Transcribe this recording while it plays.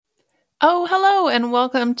Oh, hello, and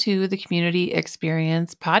welcome to the Community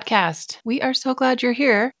Experience Podcast. We are so glad you're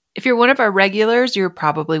here. If you're one of our regulars, you're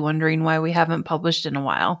probably wondering why we haven't published in a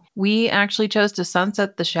while. We actually chose to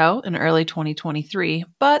sunset the show in early 2023,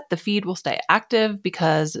 but the feed will stay active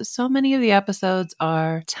because so many of the episodes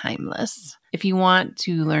are timeless. If you want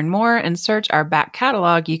to learn more and search our back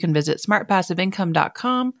catalog, you can visit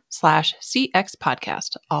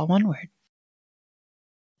smartpassiveincome.com/cxpodcast, all one word.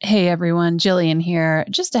 Hey everyone, Jillian here.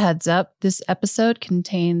 Just a heads up, this episode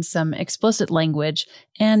contains some explicit language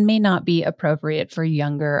and may not be appropriate for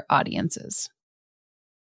younger audiences.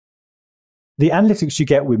 The analytics you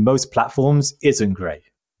get with most platforms isn't great.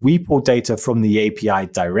 We pull data from the API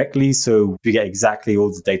directly, so we get exactly all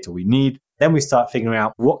the data we need. Then we start figuring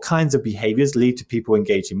out what kinds of behaviors lead to people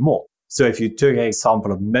engaging more. So if you took a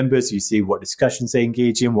sample of members, you see what discussions they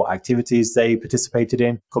engage in, what activities they participated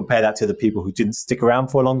in, compare that to the people who didn't stick around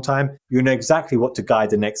for a long time, you know exactly what to guide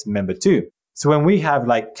the next member to. So when we have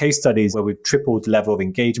like case studies where we've tripled the level of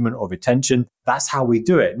engagement or retention, that's how we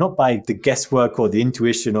do it. Not by the guesswork or the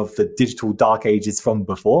intuition of the digital dark ages from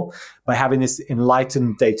before, by having this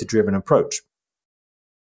enlightened data-driven approach.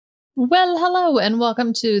 Well, hello, and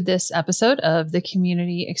welcome to this episode of the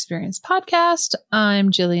Community Experience Podcast.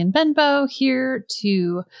 I'm Jillian Benbow, here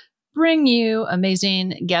to bring you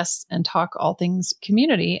amazing guests and talk all things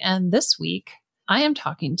community. And this week, I am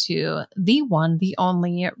talking to the one, the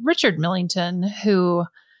only Richard Millington, who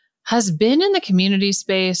has been in the community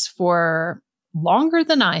space for longer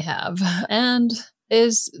than I have, and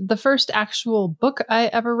is the first actual book I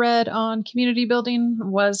ever read on community building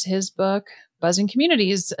was his book, Buzzing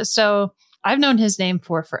Communities. So I've known his name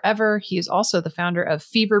for forever. He's also the founder of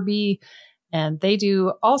FeverBee, and they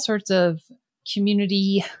do all sorts of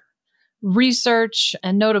community research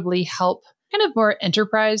and notably help kind of more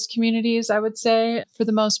enterprise communities, I would say, for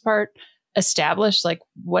the most part, establish like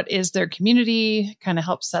what is their community, kind of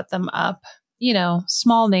help set them up. You know,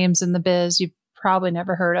 small names in the biz you've probably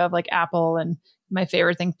never heard of, like Apple and my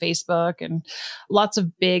favorite thing, Facebook, and lots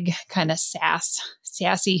of big kind of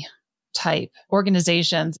sassy type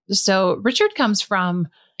organizations. So Richard comes from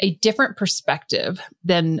a different perspective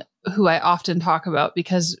than who I often talk about,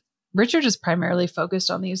 because Richard is primarily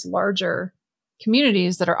focused on these larger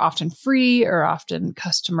communities that are often free or often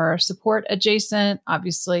customer support adjacent.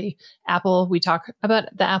 Obviously, Apple, we talk about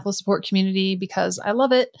the Apple support community because I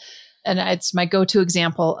love it. And it's my go-to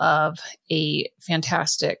example of a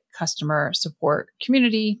fantastic customer support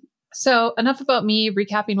community. So enough about me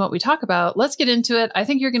recapping what we talk about. Let's get into it. I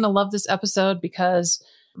think you're going to love this episode because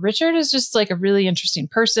Richard is just like a really interesting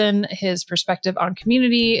person. His perspective on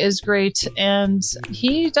community is great, and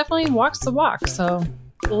he definitely walks the walk. So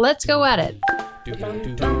let's go at it.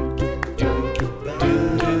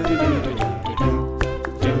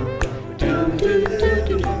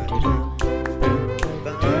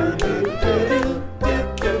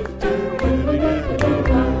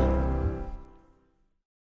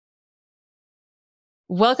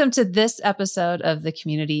 Welcome to this episode of the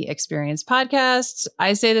Community Experience Podcast.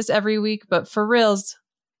 I say this every week, but for reals,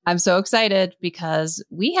 I'm so excited because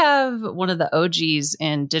we have one of the OGs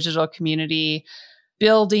in digital community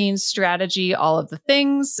building, strategy, all of the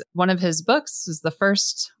things. One of his books is the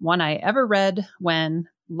first one I ever read when,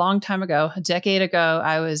 long time ago, a decade ago,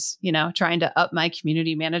 I was, trying to up my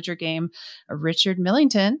community manager game. Richard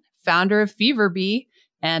Millington, founder of FeverBee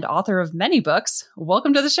and author of many books.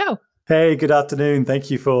 Welcome to the show. Hey, good afternoon. Thank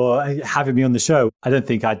you for having me on the show. I don't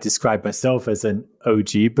think I'd describe myself as an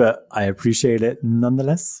OG, but I appreciate it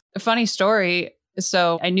nonetheless. A funny story.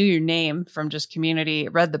 So I knew your name from just community,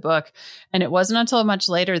 read the book, and it wasn't until much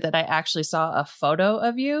later that I actually saw a photo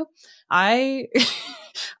of you. I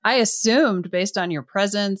assumed based on your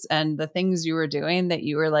presence and the things you were doing that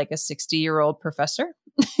you were like a 60-year-old professor.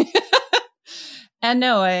 And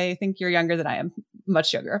no, I think you're younger than I am,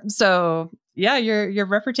 much younger. So yeah, your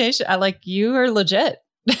reputation, you are legit.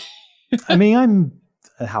 I mean,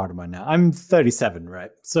 how old am I now? I'm 37,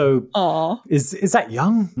 right? So is that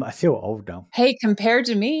young? I feel old now. Hey, compared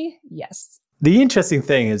to me, yes. The interesting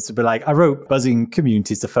thing is, I wrote Buzzing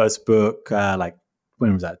Communities, the first book,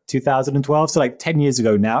 when was that? 2012. So 10 years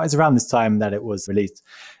ago now. It's around this time that it was released.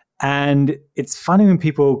 And it's funny when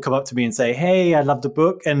people come up to me and say, hey, I love the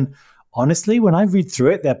book. And honestly, when I read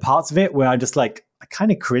through it, there are parts of it where I just I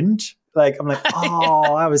kind of cringe. I'm like,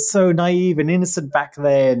 oh, I was so naive and innocent back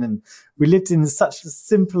then. And we lived in such a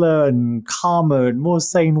simpler and calmer and more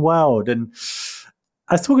sane world. And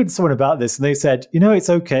I was talking to someone about this and they said, it's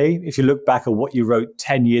okay if you look back at what you wrote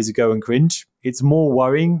 10 years ago and cringe. It's more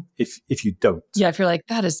worrying if you don't. Yeah, if you're like,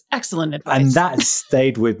 that is excellent advice. And that has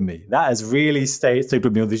stayed with me. That has really stayed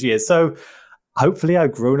with me all these years. So hopefully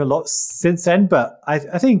I've grown a lot since then, but I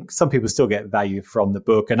think some people still get value from the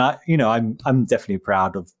book. And I'm definitely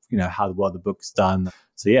proud of, how well the book's done.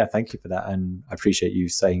 So yeah, thank you for that. And I appreciate you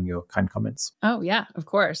saying your kind comments. Oh yeah, of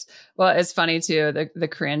course. Well, it's funny too, the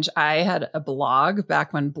cringe. I had a blog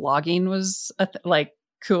back when blogging was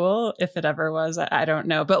cool, if it ever was. I don't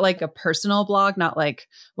know, but like a personal blog, not like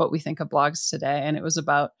what we think of blogs today. And it was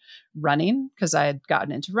about running because I had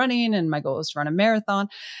gotten into running and my goal was to run a marathon.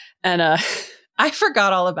 And I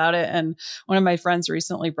forgot all about it. And one of my friends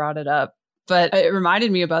recently brought it up, but it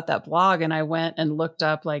reminded me about that blog. And I went and looked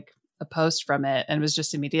up like a post from it and was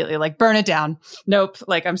just immediately like, burn it down. Nope.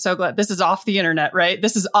 Like, I'm so glad this is off the internet, right?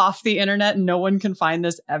 This is off the internet. No one can find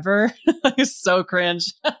this ever. It's so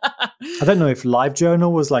cringe. I don't know if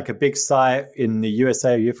LiveJournal was like a big site in the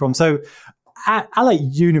USA you're from. So at like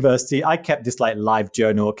university, I kept this like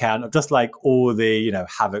LiveJournal account of just like all the,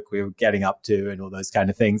 havoc we were getting up to and all those kind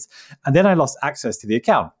of things. And then I lost access to the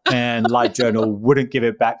account and LiveJournal wouldn't give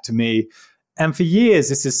it back to me. And for years,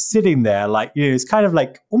 this is sitting there like, it's kind of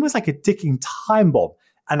like almost like a ticking time bomb.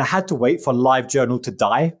 And I had to wait for LiveJournal to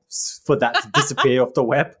die for that to disappear off the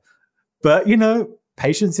web. But,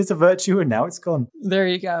 patience is a virtue and now it's gone. There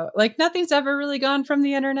you go. Like nothing's ever really gone from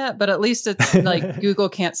the internet, but at least it's like Google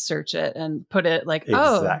can't search it and put it like,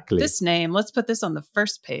 exactly. Oh, this name, let's put this on the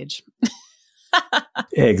first page.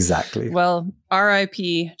 Exactly. Well,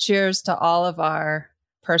 RIP, cheers to all of our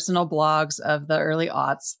personal blogs of the early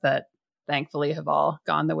aughts that thankfully have all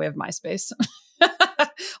gone the way of MySpace.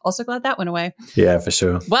 Also glad that went away. Yeah, for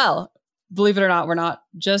sure. Well, believe it or not, we're not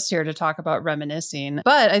just here to talk about reminiscing,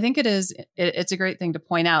 but I think it's a great thing to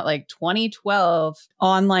point out, like 2012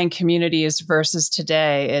 online communities versus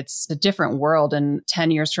today, it's a different world. And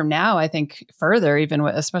 10 years from now, I think further, even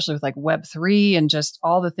especially with like Web3 and just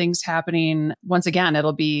all the things happening, once again,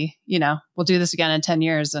 it'll be, we'll do this again in 10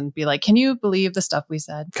 years and be like, can you believe the stuff we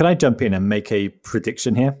said? Can I jump in and make a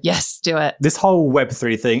prediction here? Yes, do it. This whole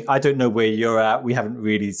Web3 thing, I don't know where you're at. We haven't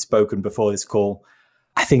really spoken before this call.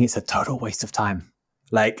 I think it's a total waste of time.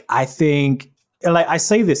 Like, I think, like I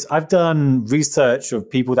say this, I've done research of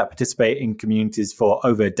people that participate in communities for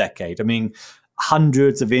over a decade. I mean,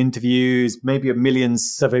 hundreds of interviews, maybe a million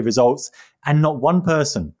survey results, and not one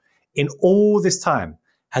person in all this time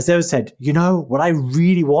has ever said, what I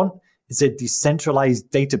really want is a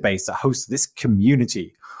decentralized database that hosts this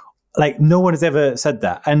community. Like, no one has ever said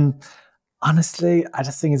that. And honestly, I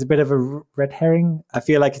just think it's a bit of a red herring. I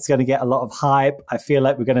feel like it's going to get a lot of hype. I feel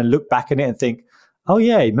like we're going to look back at it and think, oh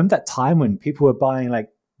yeah, remember that time when people were buying like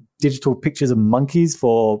digital pictures of monkeys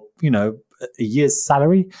for, a year's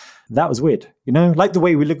salary? That was weird. Like the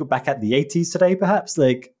way we look back at the 80s today, perhaps.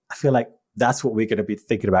 Like, I feel like that's what we're going to be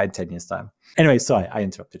thinking about in 10 years' time. Anyway, sorry, I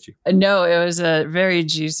interrupted you. No, it was a very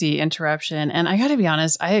juicy interruption. And I got to be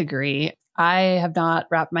honest, I agree. I have not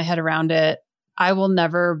wrapped my head around it. I will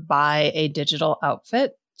never buy a digital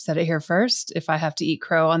outfit. Said it here first. If I have to eat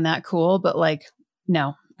crow on that, cool. But like,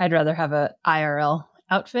 no, I'd rather have a IRL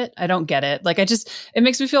outfit. I don't get it. Like, it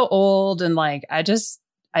makes me feel old. And like, I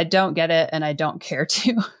don't get it. And I don't care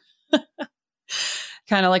to.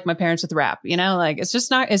 Kind of like my parents with rap, like it's just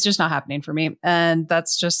not happening for me. And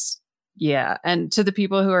that's just, yeah. And to the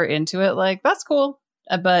people who are into it, like, that's cool.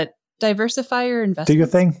 But diversify your investments. Do your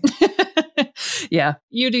thing. Yeah.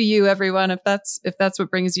 You do you, everyone, if that's what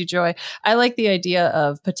brings you joy. I like the idea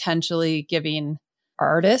of potentially giving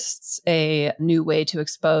artists a new way to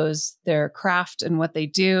expose their craft and what they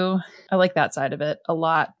do. I like that side of it a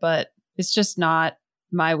lot, but it's just not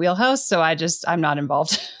my wheelhouse. So I'm not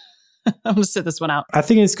involved. I'm going to sit this one out. I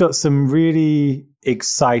think it's got some really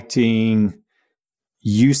exciting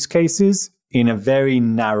use cases in a very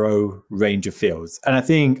narrow range of fields. And I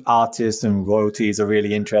think artists and royalties are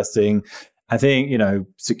really interesting. I think,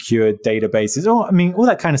 secure databases, all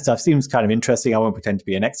that kind of stuff seems kind of interesting. I won't pretend to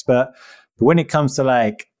be an expert. But when it comes to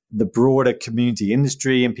like the broader community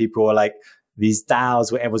industry and people are like these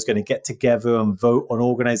DAOs where everyone's going to get together and vote on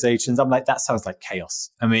organizations, I'm like, that sounds like chaos.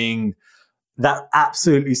 I mean, that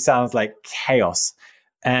absolutely sounds like chaos.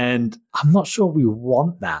 And I'm not sure we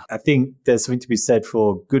want that. I think there's something to be said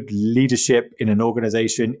for good leadership in an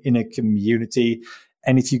organization, in a community.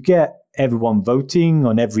 And if you get everyone voting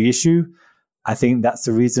on every issue, I think that's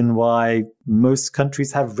the reason why most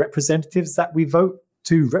countries have representatives that we vote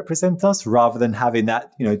to represent us rather than having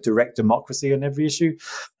that, direct democracy on every issue.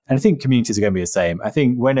 And I think communities are going to be the same. I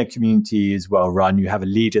think when a community is well run, you have a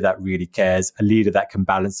leader that really cares, a leader that can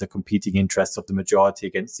balance the competing interests of the majority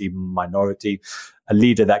against the minority, a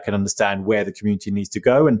leader that can understand where the community needs to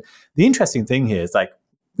go. And the interesting thing here is like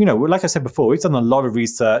I said before, we've done a lot of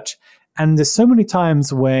research And there's so many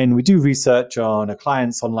times when we do research on a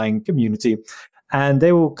client's online community and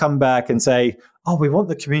they will come back and say, oh, we want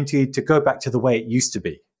the community to go back to the way it used to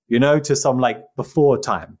be, to some like before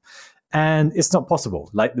time. And it's not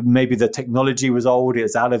possible. Like maybe the technology was old,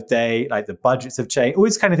 it's out of date, like the budgets have changed, all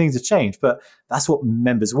these kind of things have changed, but that's what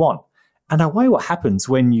members want. And I wonder what happens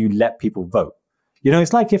when you let people vote.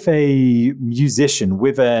 It's like if a musician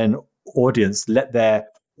with an audience let their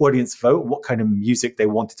audience vote what kind of music they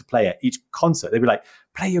wanted to play at each concert. They'd be like,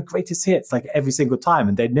 play your greatest hits like every single time.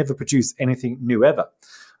 And they'd never produce anything new ever.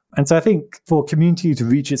 And so I think for a community to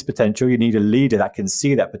reach its potential, you need a leader that can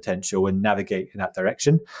see that potential and navigate in that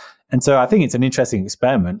direction. And so I think it's an interesting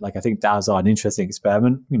experiment. Like I think DAOs are an interesting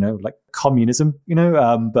experiment, like communism,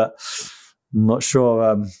 but I'm not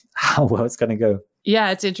sure how well it's going to go.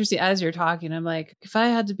 Yeah, it's interesting. As you're talking, I'm like, if I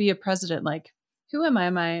had to be a president, like, who am I?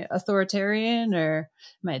 Am I authoritarian or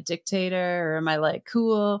am I a dictator or am I like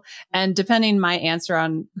cool? And depending my answer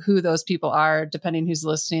on who those people are, depending who's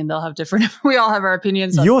listening, they'll have different, we all have our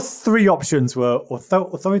opinions. Your three options were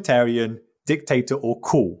authoritarian, dictator, or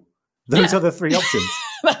cool. Those are the three options.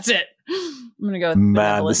 That's it. I'm going to go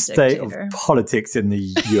with the state dictator. Of politics in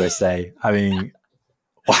the USA. I mean,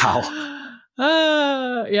 wow.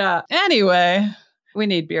 Yeah. Anyway, we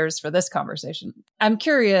need beers for this conversation. I'm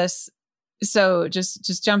curious. So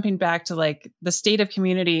just jumping back to like the state of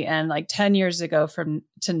community and like 10 years ago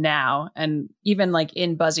to now, and even like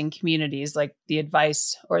in buzzing communities, like the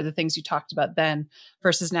advice or the things you talked about then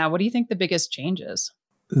versus now, what do you think the biggest change is?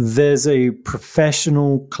 There's a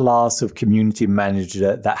professional class of community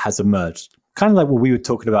manager that has emerged, kind of like what we were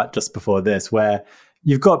talking about just before this, where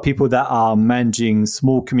you've got people that are managing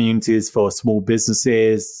small communities for small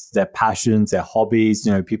businesses, their passions, their hobbies,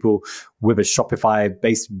 people with a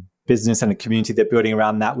Shopify-based business and a community they're building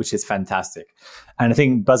around that, which is fantastic. And I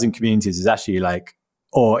think buzzing communities is actually like,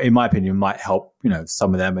 or in my opinion, might help,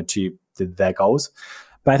 some of them achieve their goals.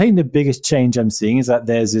 But I think the biggest change I'm seeing is that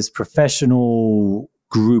there's this professional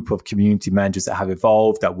group of community managers that have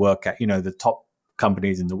evolved that work at, the top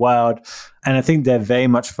companies in the world. And I think they're very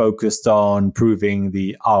much focused on proving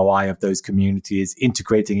the ROI of those communities,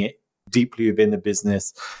 integrating it deeply within the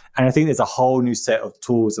business. And I think there's a whole new set of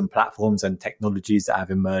tools and platforms and technologies that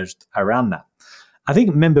have emerged around that. I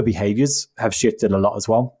think member behaviors have shifted a lot as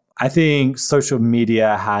well. I think social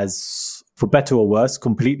media has, for better or worse,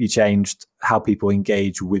 completely changed how people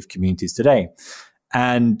engage with communities today.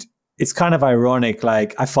 And it's kind of ironic,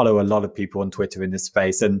 like I follow a lot of people on Twitter in this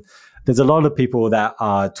space, and there's a lot of people that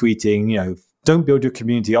are tweeting, don't build your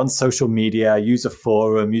community on social media, use a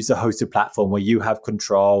forum, use a hosted platform where you have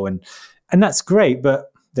control. And that's great,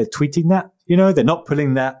 but they're tweeting that, they're not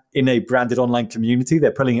putting that in a branded online community.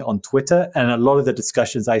 They're putting it on Twitter. And a lot of the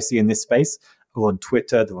discussions I see in this space are on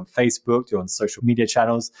Twitter, they're on Facebook, they're on social media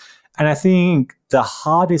channels. And I think the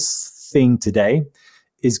hardest thing today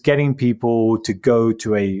is getting people to go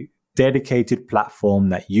to a dedicated platform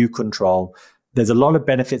that you control. There's a lot of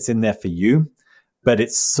benefits in there for you, but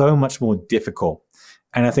it's so much more difficult.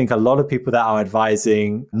 And I think a lot of people that are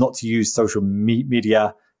advising not to use social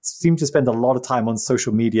media seem to spend a lot of time on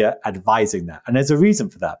social media advising that. And there's a reason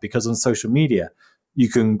for that, because on social media, you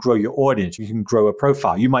can grow your audience, you can grow a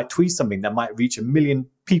profile. You might tweet something that might reach 1 million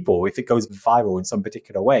people if it goes viral in some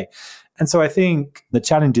particular way. And so I think the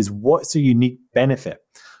challenge is, what's the unique benefit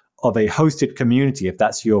of a hosted community if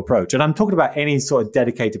that's your approach? And I'm talking about any sort of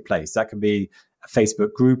dedicated place. That can be a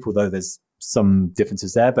Facebook group, although there's some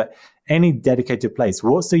differences there, but any dedicated place.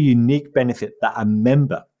 What's the unique benefit that a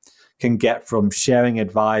member can get from sharing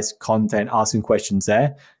advice, content, asking questions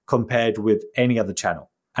there compared with any other channel?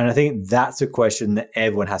 And I think that's a question that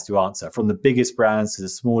everyone has to answer, from the biggest brands to the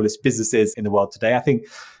smallest businesses in the world today. I think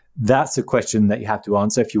that's a question that you have to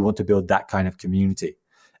answer if you want to build that kind of community.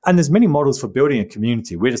 And there's many models for building a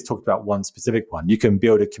community. We just talked about one specific one. You can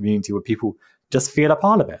build a community where people just feel a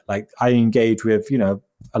part of it. Like I engage with,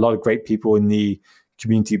 a lot of great people in the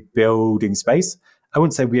community building space. I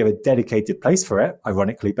wouldn't say we have a dedicated place for it,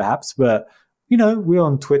 ironically perhaps, but we're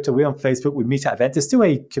on Twitter, we're on Facebook, we meet at events. It's still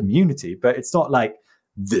a community, but it's not like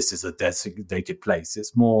this is a designated place.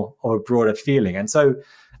 It's more of a broader feeling. And so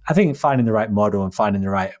I think finding the right model and finding the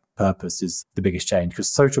right purpose is the biggest change, because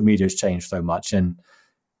social media has changed so much, and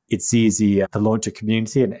it's easy to launch a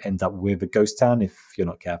community and end up with a ghost town if you're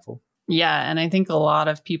not careful. Yeah. And I think a lot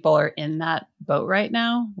of people are in that boat right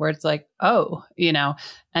now where it's like, and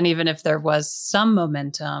even if there was some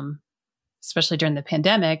momentum, especially during the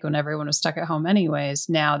pandemic when everyone was stuck at home anyways,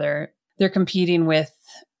 now they're competing with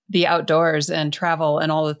the outdoors and travel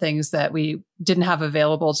and all the things that we didn't have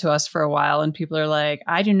available to us for a while. And people are like,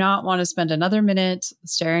 I do not want to spend another minute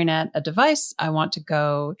staring at a device. I want to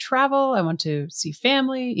go travel. I want to see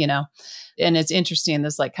family, and it's interesting,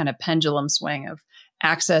 this like kind of pendulum swing of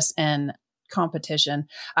access and competition.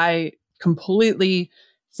 I completely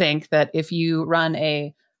think that if you run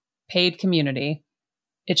a paid community,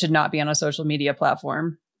 it should not be on a social media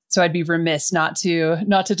platform. So I'd be remiss not to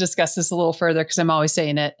discuss this a little further, because I'm always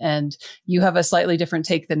saying it, and you have a slightly different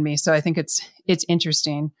take than me. So I think it's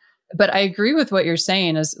interesting. But I agree with what you're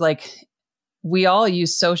saying, is like, we all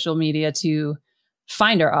use social media to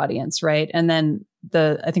find our audience, right? And then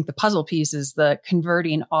I think the puzzle piece is the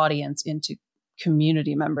converting audience into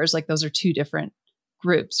community members. Like, those are two different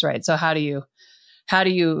groups, right? So how do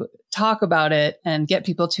you talk about it and get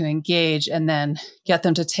people to engage, and then get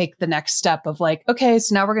them to take the next step of like, okay,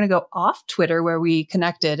 so now we're going to go off Twitter where we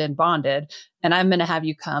connected and bonded, and I'm going to have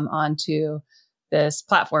you come onto this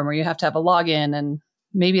platform where you have to have a login, and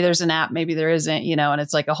maybe there's an app, maybe there isn't, and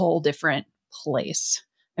it's like a whole different place.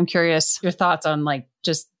 I'm curious your thoughts on like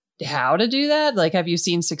just how to do that. Like, have you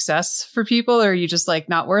seen success for people, or are you just like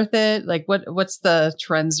not worth it? Like, what's the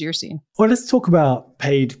trends you're seeing? Well, let's talk about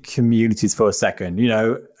paid communities for a second.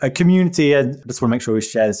 A community, and I just want to make sure we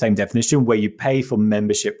share the same definition, where you pay for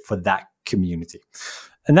membership for that community.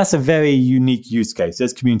 And that's a very unique use case.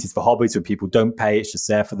 There's communities for hobbies where people don't pay, it's just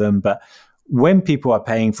there for them. But when people are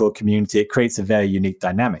paying for a community, it creates a very unique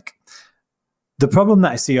dynamic. The problem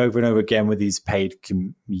that I see over and over again with these paid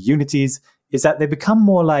communities is that they become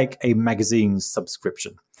more like a magazine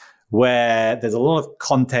subscription, where there's a lot of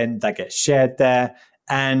content that gets shared there,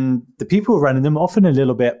 and the people running them are often a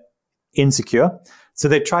little bit insecure. So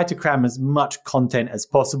they try to cram as much content as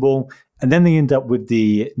possible, and then they end up with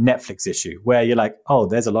the Netflix issue, where you're like, oh,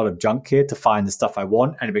 there's a lot of junk here to find the stuff I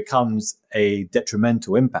want, and it becomes a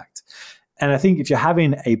detrimental impact. And I think if you're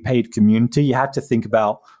having a paid community, you have to think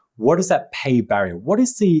about, what is that pay barrier? What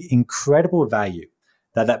is the incredible value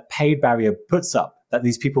that paid barrier puts up that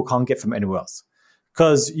these people can't get from anywhere else?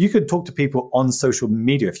 Because you could talk to people on social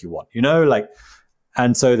media if you want,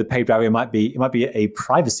 and so the paid barrier might be a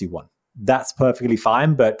privacy one. That's perfectly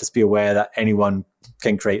fine, but just be aware that anyone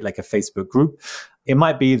can create like a Facebook group. It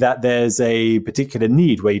might be that there's a particular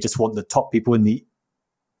need where you just want the top people in the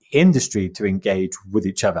industry to engage with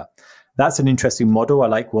each other. That's an interesting model. I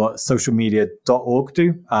like what socialmedia.org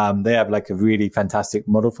do. They have like a really fantastic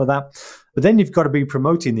model for that. But then you've got to be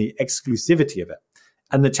promoting the exclusivity of it.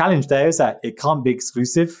 And the challenge there is that it can't be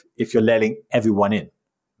exclusive if you're letting everyone in,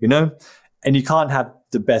 and you can't have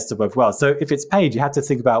the best of both worlds. So if it's paid, you have to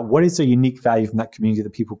think about what is the unique value from that community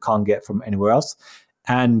that people can't get from anywhere else.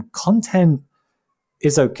 And content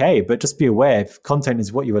is okay, but just be aware, if content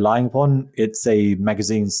is what you're relying upon, it's a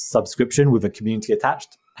magazine subscription with a community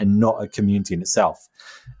attached and not a community in itself.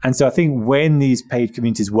 And so I think when these paid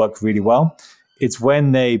communities work really well, it's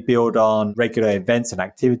when they build on regular events and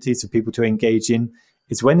activities for people to engage in.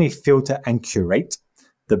 It's when they filter and curate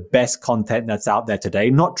the best content that's out there today,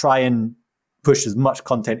 not try and push as much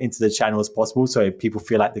content into the channel as possible so people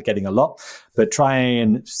feel like they're getting a lot, but try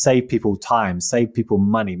and save people time, save people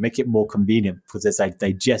money, make it more convenient because there's a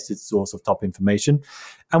digested source of top information.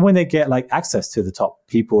 And when they get like access to the top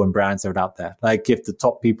people and brands that are out there, like if the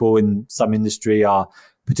top people in some industry are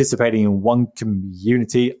participating in one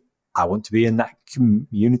community, I want to be in that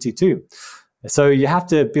community too. So you have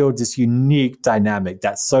to build this unique dynamic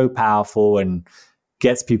that's so powerful and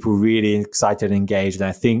gets people really excited and engaged. And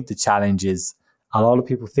I think the challenge is a lot of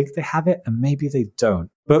people think they have it and maybe they don't.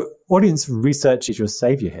 But audience research is your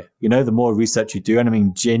savior here. The more research you do, and I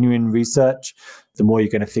mean genuine research, the more you're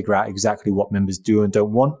going to figure out exactly what members do and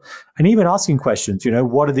don't want. And even asking questions,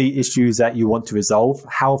 what are the issues that you want to resolve?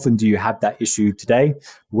 How often do you have that issue today?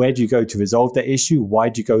 Where do you go to resolve that issue? Why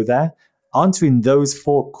do you go there? Answering those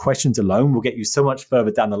 4 questions alone will get you so much further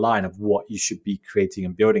down the line of what you should be creating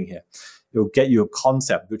and building here. It'll get you a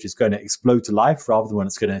concept which is going to explode to life rather than one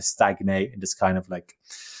that's going to stagnate and just kind of like,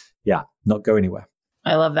 not go anywhere.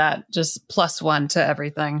 I love that. Just +1 to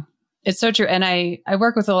everything. It's so true. And I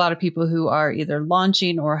work with a lot of people who are either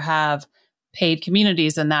launching or have paid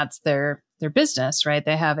communities, and that's their business, right?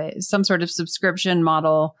 They have some sort of subscription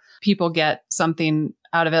model. People get something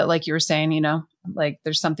out of it. Like you were saying, like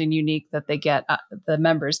there's something unique that they get, the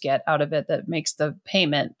members get out of it that makes the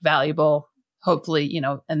payment valuable, hopefully,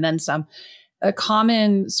 and then some. A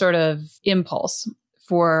common sort of impulse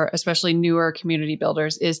for especially newer community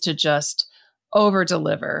builders is to just over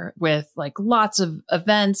deliver with like lots of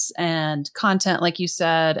events and content, like you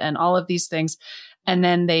said, and all of these things. And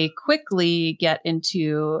then they quickly get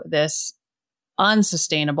into this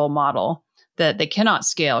unsustainable model that they cannot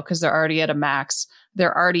scale because they're already at a max.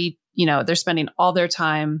 They're already, they're spending all their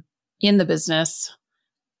time in the business,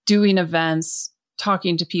 doing events,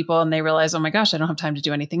 talking to people, and they realize, oh my gosh, I don't have time to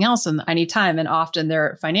do anything else. And I need time. And often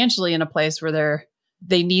they're financially in a place where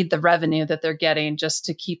they need the revenue that they're getting just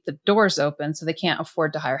to keep the doors open. So they can't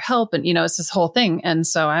afford to hire help. And, it's this whole thing. And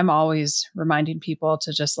so I'm always reminding people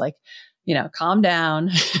to just calm down.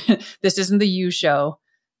 This isn't the you show.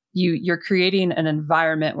 You're creating an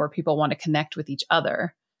environment where people want to connect with each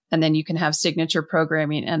other. And then you can have signature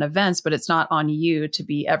programming and events, but it's not on you to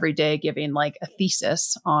be every day giving like a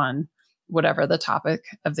thesis on whatever the topic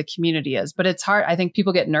of the community is. But it's hard. I think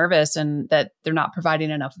people get nervous and that they're not providing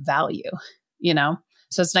enough value,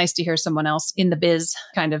 So it's nice to hear someone else in the biz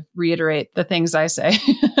kind of reiterate the things I say.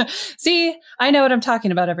 See, I know what I'm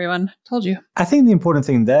talking about, everyone. Told you. I think the important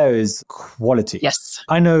thing there is quality. Yes.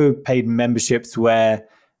 I know paid memberships where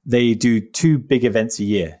they do 2 big events a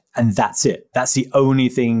year and that's it. That's the only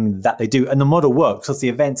thing that they do. And the model works because the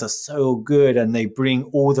events are so good and they bring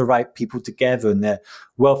all the right people together and they're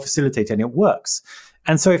well facilitated and it works.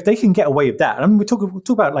 And so if they can get away with that, and we talk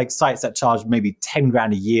about like sites that charge maybe 10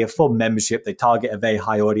 grand a year for membership, they target a very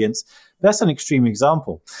high audience. That's an extreme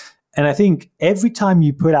example. And I think every time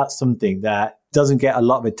you put out something that doesn't get a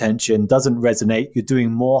lot of attention, doesn't resonate, you're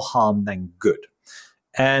doing more harm than good.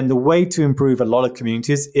 And the way to improve a lot of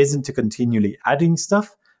communities isn't to continually adding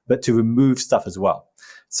stuff, but to remove stuff as well.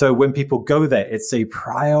 So when people go there, it's a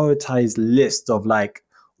prioritized list of like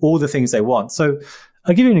all the things they want. So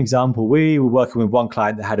I'll give you an example. We were working with one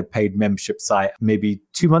client that had a paid membership site maybe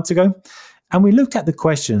 2 months ago, and we looked at the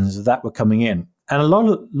questions that were coming in. And a lot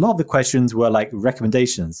of the questions were like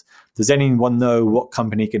recommendations. Does anyone know what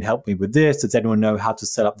company can help me with this? Does anyone know how to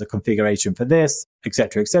set up the configuration for this, et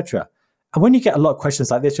cetera, et cetera? And when you get a lot of questions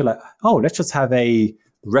like this, you're like, oh, let's just have a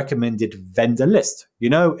recommended vendor list.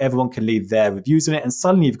 Everyone can leave their reviews on it. And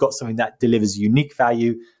suddenly you've got something that delivers unique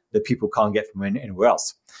value that people can't get from anywhere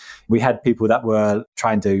else. We had people that were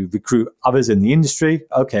trying to recruit others in the industry.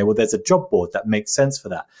 Okay, well, there's a job board that makes sense for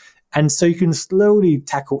that. And so you can slowly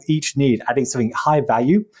tackle each need, adding something high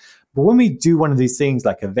value. But when we do one of these things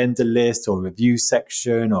like a vendor list or review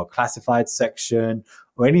section or classified section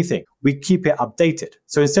or anything, we keep it updated.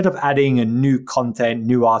 So instead of adding a new content,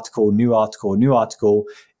 new article,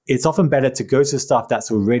 it's often better to go to stuff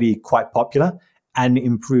that's already quite popular and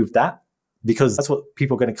improve that, because that's what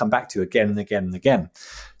people are going to come back to again and again and again.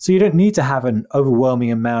 So you don't need to have an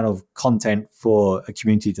overwhelming amount of content for a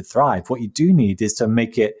community to thrive. What you do need is to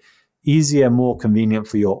make it easier, more convenient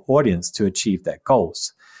for your audience to achieve their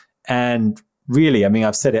goals. And really,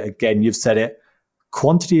 I've said it again, you've said it,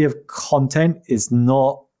 quantity of content is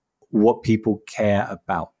not what people care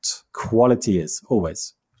about. Quality is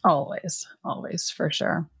always. Always, for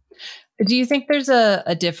sure. Do you think there's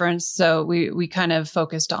a difference? So we kind of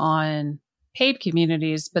focused on paid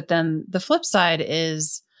communities, but then the flip side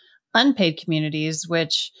is unpaid communities,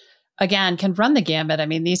 which again can run the gamut.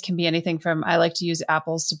 These can be anything from, I like to use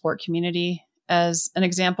Apple's support community as an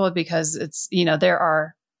example because it's, there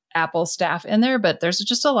are Apple staff in there, but there's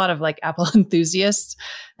just a lot of like Apple enthusiasts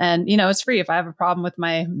and, it's free. If I have a problem with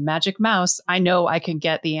my magic mouse, I know I can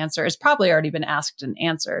get the answer. It's probably already been asked and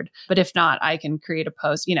answered, but if not, I can create a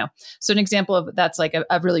post, So an example of that's like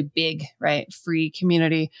a really big, right, free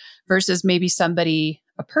community versus maybe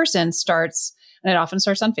a person starts, and it often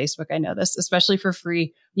starts on Facebook. I know this, especially for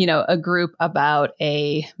free, a group about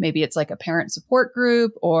maybe it's like a parent support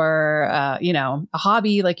group or, a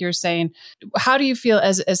hobby, like you're saying. How do you feel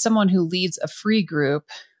as someone who leads a free group,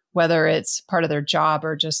 whether it's part of their job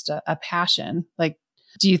or just a passion? Like,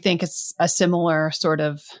 do you think it's a similar sort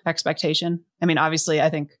of expectation? Obviously, I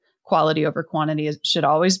think quality over quantity should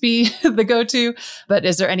always be the go-to, but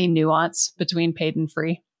is there any nuance between paid and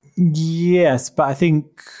free? Yes, but I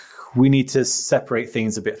think we need to separate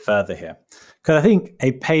things a bit further here. Because I think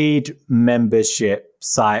a paid membership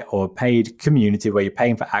site or a paid community where you're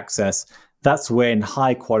paying for access, that's when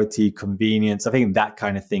high quality convenience, I think that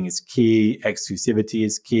kind of thing is key. Exclusivity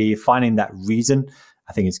is key. Finding that reason,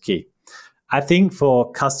 I think is key. I think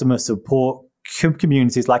for customer support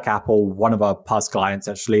communities like Apple, one of our past clients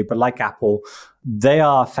actually, but like Apple, they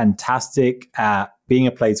are fantastic at being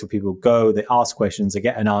a place where people go, they ask questions, they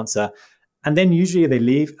get an answer. And then usually they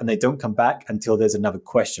leave and they don't come back until there's another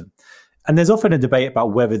question. And there's often a debate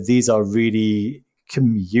about whether these are really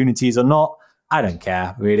communities or not. I don't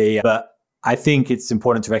care really, but I think it's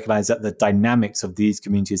important to recognize that the dynamics of these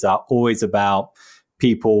communities are always about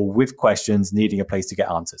people with questions needing a place to get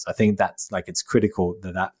answers. I think that's it's critical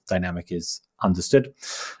that dynamic is understood.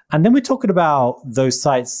 And then we're talking about those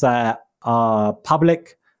sites that are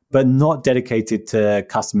public, but not dedicated to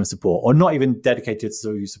customer support or not even dedicated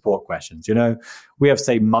to support questions. We have,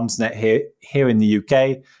 say, Mumsnet here in the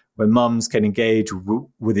UK, where mums can engage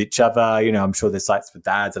with each other. I'm sure there's sites for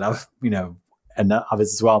dads and other, and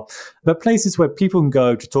others as well. But places where people can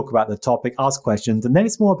go to talk about the topic, ask questions, and then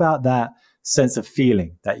it's more about that sense of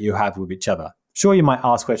feeling that you have with each other. Sure, you might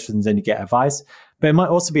ask questions and you get advice, but it might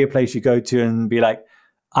also be a place you go to and be like,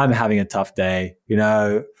 I'm having a tough day.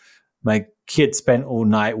 My kid spent all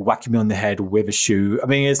night whacking me on the head with a shoe. I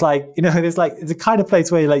mean, it's like, it's a kind of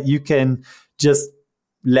place where like you can just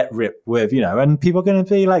let rip with, and people are going to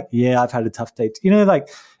be like, yeah, I've had a tough day.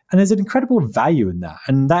 And there's an incredible value in that.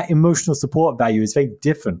 And that emotional support value is very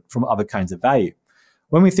different from other kinds of value.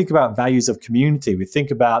 When we think about values of community, we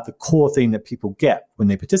think about the core thing that people get when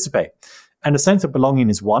they participate. And a sense of belonging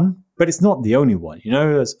is one, but it's not the only one.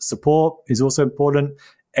 Support is also important.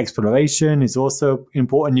 Exploration is also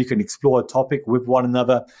important. You can explore a topic with one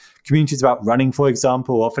another. Communities about running, for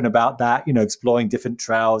example, often about that, exploring different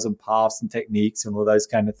trails and paths and techniques and all those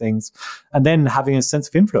kind of things. And then having a sense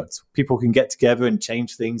of influence. People can get together and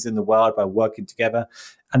change things in the world by working together.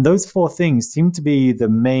 And those four things seem to be the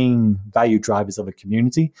main value drivers of a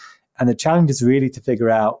community. And the challenge is really to figure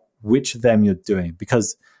out which of them you're doing,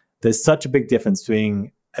 because there's such a big difference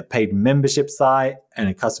between a paid membership site and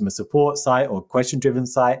a customer support site or question-driven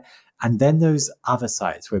site. And then those other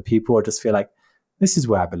sites where people just feel like, this is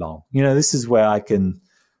where I belong. This is where I can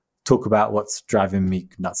talk about what's driving me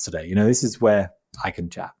nuts today. This is where I can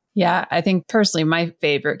chat. Yeah, I think personally, my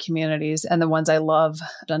favorite communities and the ones I love,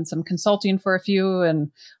 I've done some consulting for a few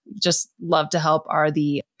and just love to help, are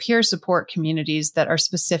the peer support communities that are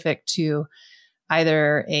specific to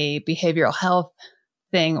either a behavioral health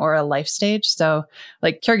thing or a life stage. So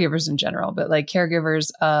like caregivers in general, but like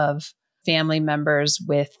caregivers of family members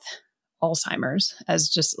with Alzheimer's as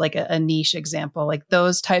just like a niche example. Like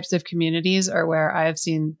those types of communities are where I've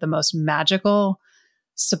seen the most magical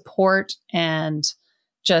support and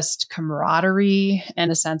just camaraderie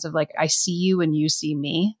and a sense of like, I see you and you see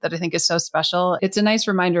me, that I think is so special. It's a nice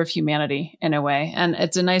reminder of humanity in a way. And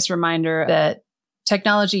it's a nice reminder that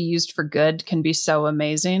technology used for good can be so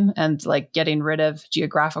amazing, and like getting rid of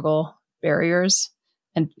geographical barriers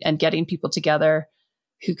and getting people together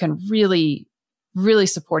who can really, really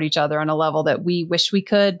support each other on a level that we wish we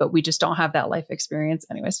could, but we just don't have that life experience.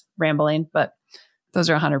 Anyways, rambling, but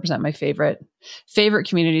those are 100% my favorite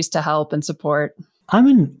communities to help and support. I'm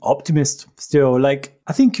an optimist still. Like,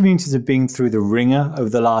 I think communities have been through the ringer over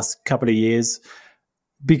the last couple of years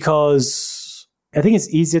because I think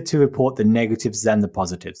it's easier to report the negatives than the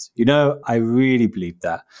positives. I really believe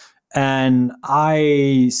that. And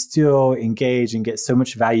I still engage and get so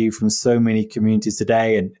much value from so many communities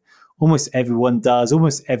today. And almost everyone does.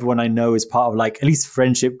 Almost everyone I know is part of like at least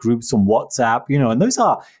friendship groups on WhatsApp, and those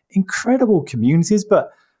are incredible communities,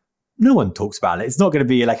 but no one talks about it. It's not going to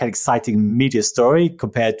be like an exciting media story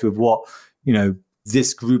compared to what,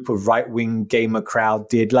 this group of right-wing gamer crowd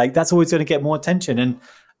did. Like that's always going to get more attention. And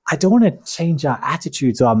I don't want to change our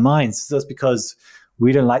attitudes or our minds just because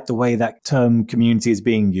we don't like the way that term community is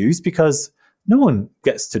being used, because no one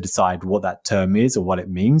gets to decide what that term is or what it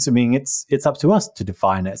means. I mean, it's up to us to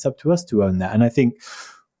define it. It's up to us to own that. And I think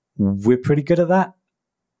we're pretty good at that.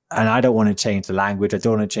 And I don't want to change the language. I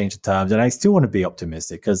don't want to change the terms. And I still want to be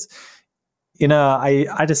optimistic because,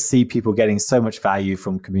 I just see people getting so much value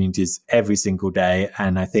from communities every single day.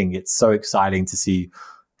 And I think it's so exciting to see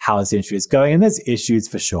how this industry is going. And there's issues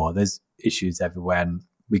for sure. There's issues everywhere and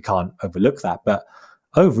we can't overlook that. But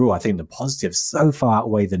overall, I think the positives so far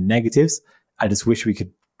outweigh the negatives. I just wish we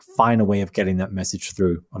could find a way of getting that message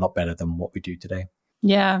through a lot better than what we do today.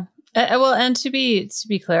 Yeah. Well, and to be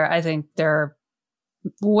clear, I think there are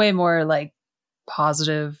way more like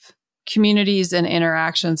positive communities and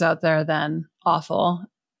interactions out there than awful.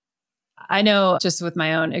 I know just with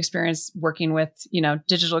my own experience working with,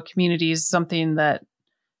 digital communities, something that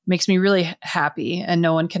makes me really happy, and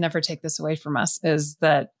no one can ever take this away from us, is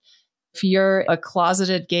that if you're a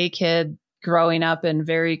closeted gay kid growing up in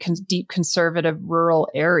very deep conservative rural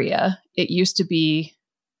area, it used to be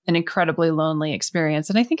an incredibly lonely experience.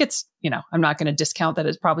 And I think it's, I'm not going to discount that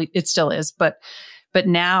it still is, but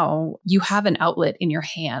now you have an outlet in your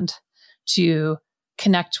hand to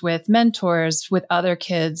connect with mentors, with other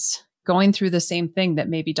kids going through the same thing that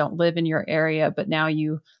maybe don't live in your area, but now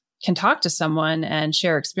you can talk to someone and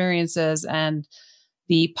share experiences and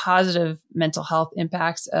the positive mental health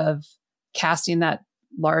impacts of casting that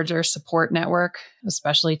larger support network,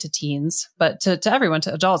 especially to teens, but to everyone,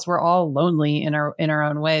 to adults. We're all lonely in our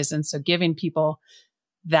own ways. And so giving people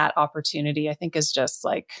that opportunity, I think, is just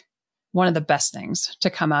like one of the best things to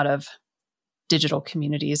come out of digital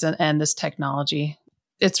communities and this technology.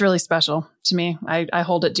 It's really special to me. I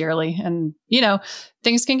hold it dearly. And,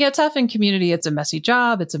 things can get tough in community. It's a messy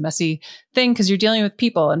job. It's a messy thing because you're dealing with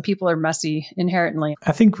people and people are messy inherently.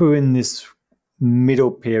 I think we're in this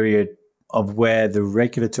middle period of where the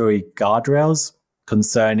regulatory guardrails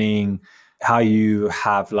concerning how you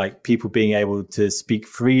have like people being able to speak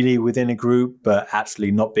freely within a group, but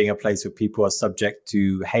actually not being a place where people are subject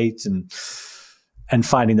to hate and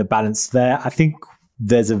finding the balance there. I think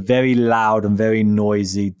there's a very loud and very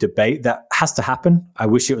noisy debate that has to happen. I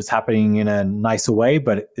wish it was happening in a nicer way,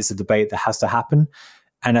 but it's a debate that has to happen.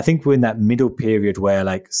 And I think we're in that middle period where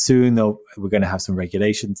like soon we're going to have some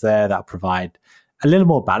regulations there that provide a little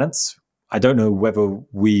more balance. I don't know whether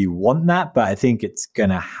we want that, but I think it's going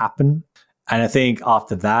to happen. And I think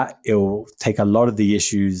after that, it'll take a lot of the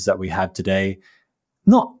issues that we have today,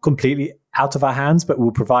 not completely out of our hands, but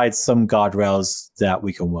we'll provide some guardrails that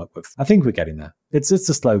we can work with. I think we're getting there. It's a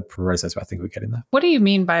slow process, but I think we're getting there. What do you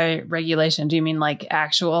mean by regulation? Do you mean like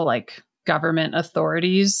actual like government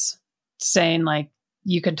authorities saying like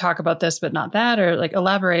you can talk about this, but not that? Or like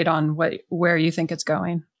elaborate on where you think it's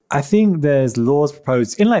going? I think there's laws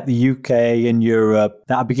proposed in like the UK and Europe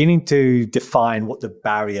that are beginning to define what the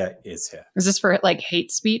barrier is here. Is this for like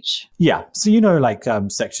hate speech? Yeah. So, like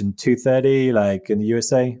Section 230, like in the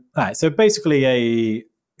USA. All right. So basically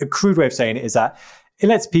a crude way of saying it is that it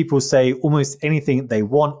lets people say almost anything they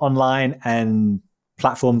want online, and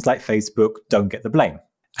platforms like Facebook don't get the blame.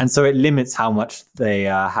 And so it limits how much they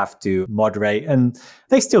have to moderate. And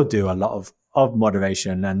they still do a lot of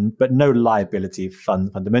moderation, but no liability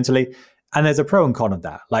fundamentally. And there's a pro and con of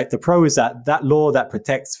that. Like the pro is that law that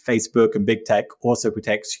protects Facebook and big tech also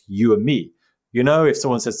protects you and me. If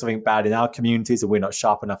someone says something bad in our communities and we're not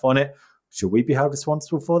sharp enough on it, should we be held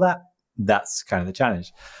responsible for that? That's kind of the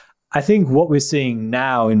challenge. I think what we're seeing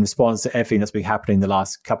now in response to everything that's been happening in the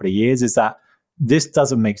last couple of years is that this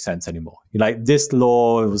doesn't make sense anymore. Like this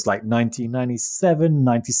law, it was like 1997,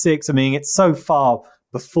 96. I mean, it's so far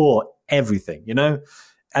before everything,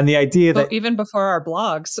 and the idea that even before our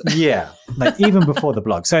blogs. Yeah, like even before the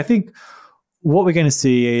blog. So I think what we're going to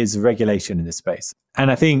see is regulation in this space.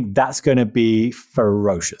 And I think that's going to be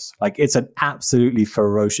ferocious. Like it's an absolutely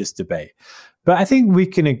ferocious debate. But I think we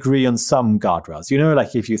can agree on some guardrails,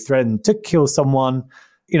 like if you threaten to kill someone,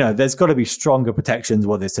 there's got to be stronger protections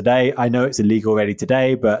what there's today. I know it's illegal already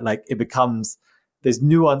today, but like there's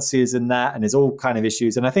nuances in that and there's all kind of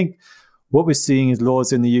issues. And I think what we're seeing is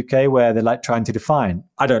laws in the UK where they're like trying to define.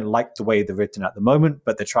 I don't like the way they're written at the moment,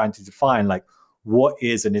 but they're trying to define like what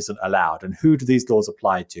is and isn't allowed and who do these laws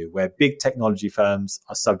apply to, where big technology firms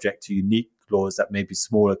are subject to unique laws that maybe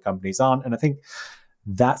smaller companies aren't. And I think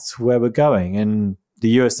that's where we're going. And the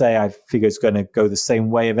USA, I figure, is going to go the same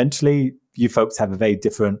way eventually. You folks have a very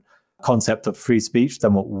different concept of free speech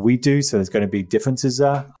than what we do. So there's going to be differences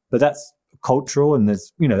there, but that's cultural. And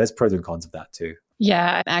there's pros and cons of that too.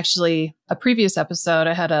 Yeah, actually, a previous episode,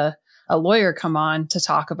 I had a lawyer come on to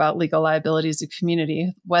talk about legal liabilities of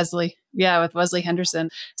community, with Wesley Henderson.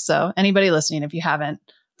 So anybody listening, if you haven't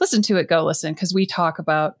listened to it, go listen, because we talk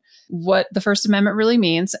about what the First Amendment really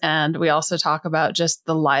means. And we also talk about just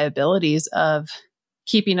the liabilities of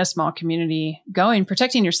keeping a small community going,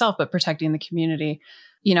 protecting yourself, but protecting the community.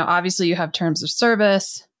 Obviously you have terms of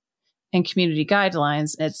service and community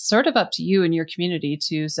guidelines. It's sort of up to you and your community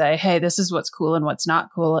to say, hey, this is what's cool and what's not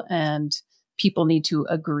cool. And people need to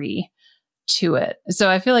agree to it. So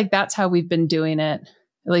I feel like that's how we've been doing it,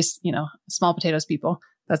 at least, small potatoes people.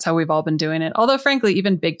 That's how we've all been doing it. Although, frankly,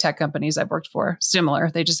 even big tech companies I've worked for,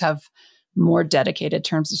 similar. They just have more dedicated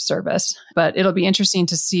terms of service. But it'll be interesting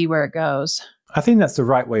to see where it goes. I think that's the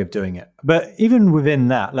right way of doing it. But even within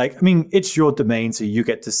that, it's your domain, so you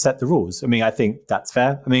get to set the rules. I think that's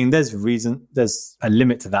fair. There's a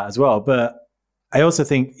limit to that as well. But I also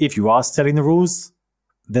think if you are setting the rules,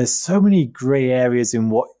 there's so many gray areas in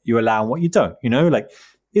what you allow and what you don't.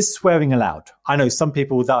 Is swearing allowed? I know some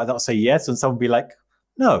people that'll say yes, and some will be like,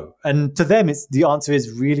 no. And to them, the answer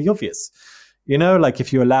is really obvious.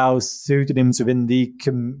 If you allow pseudonyms within the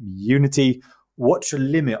community, what's your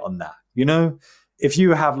limit on that? If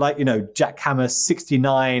you have Jackhammer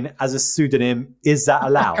 69 as a pseudonym, is that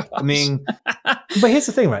allowed? But here's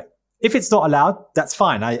the thing, right? If it's not allowed, that's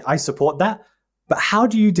fine. I support that. But how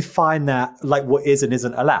do you define that, what is and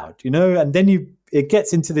isn't allowed? And then it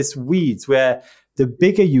gets into this weeds where the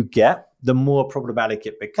bigger you get, the more problematic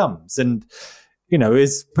it becomes. And,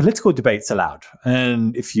 is political debates allowed?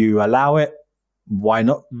 And if you allow it, why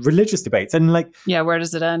not religious debates? And where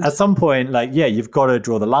does it end? At some point, you've got to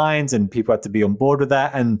draw the lines and people have to be on board with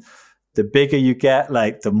that. And the bigger you get,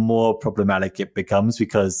 the more problematic it becomes,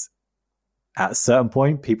 because at a certain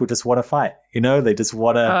point, people just want to fight. They just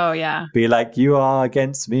want to be like, you are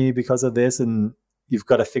against me because of this, and you've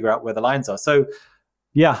got to figure out where the lines are. So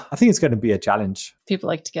yeah, I think it's going to be a challenge. People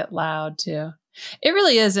like to get loud too. It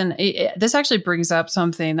really is. And this actually brings up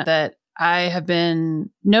something that I have been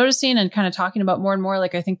noticing and kind of talking about more and more.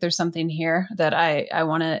 Like, I think there's something here that I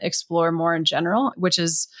want to explore more in general, which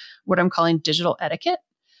is what I'm calling digital etiquette.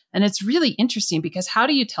 And it's really interesting because how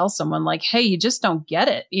do you tell someone like, hey, you just don't get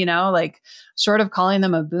it, like short of calling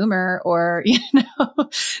them a boomer or,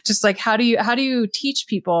 just like, how do you teach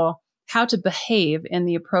people how to behave in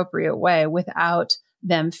the appropriate way without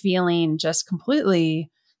them feeling just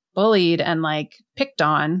completely bullied and like picked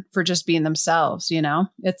on for just being themselves?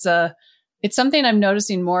 It's something I'm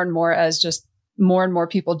noticing more and more as just more and more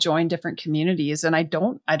people join different communities. And I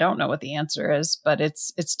don't know what the answer is, but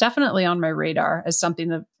it's definitely on my radar as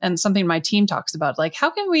something my team talks about. Like, how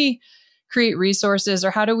can we create resources, or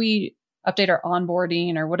how do we update our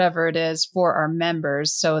onboarding or whatever it is for our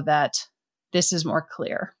members so that this is more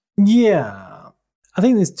clear? Yeah. I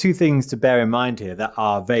think there's two things to bear in mind here that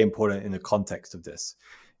are very important in the context of this.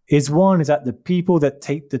 One is that the people that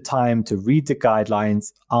take the time to read the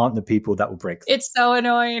guidelines aren't the people that will break them. It's so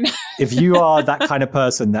annoying. If you are that kind of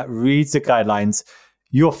person that reads the guidelines,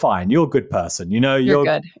 you're fine. You're a good person. You're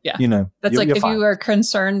good. Yeah. That's like if fine. You are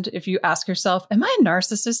concerned, if you ask yourself, am I a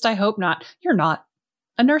narcissist? I hope not. You're not.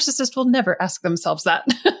 A narcissist will never ask themselves that.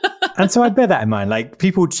 And so I bear that in mind. Like,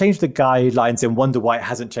 people change the guidelines and wonder why it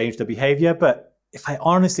hasn't changed their behavior. But if I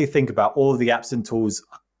honestly think about all of the apps and tools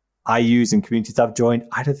I use in communities I've joined,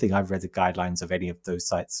 I don't think I've read the guidelines of any of those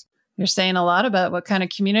sites. You're saying a lot about what kind of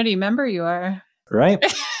community member you are. Right.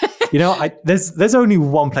 There's only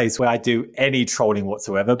one place where I do any trolling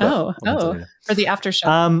whatsoever. But for the after show.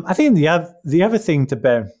 I think the other thing to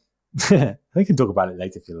bear, we can talk about it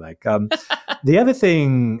later if you like. The other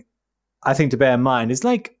thing I think to bear in mind is,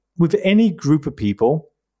 like, with any group of people,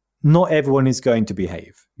 not everyone is going to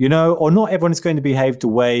behave, or not everyone is going to behave the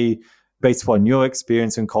way, based upon your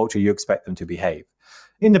experience and culture, you expect them to behave.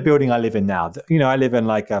 In the building I live in now, I live in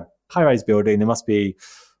like a high-rise building. There must be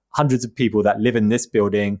hundreds of people that live in this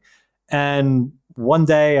building. And one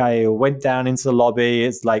day I went down into the lobby.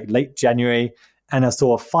 It's like late January, and I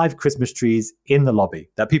saw 5 Christmas trees in the lobby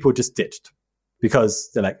that people just ditched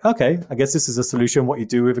because they're like, okay, I guess this is a solution, what you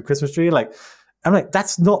do with a Christmas tree. Like, I'm like,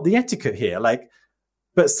 that's not the etiquette here. Like,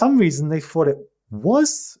 but some reason they thought it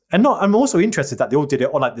was. And I'm also interested that they all did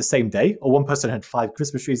it on like the same day, or one person had 5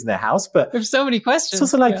 Christmas trees in their house. But there's so many questions. It's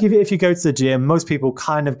also like, if you go to the gym, most people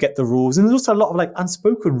kind of get the rules. And there's also a lot of like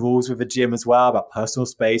unspoken rules with the gym as well about personal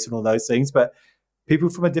space and all those things. But people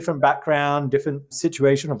from a different background, different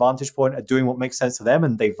situation or vantage point are doing what makes sense to them,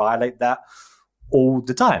 and they violate that all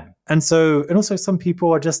the time. And also some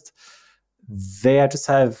people just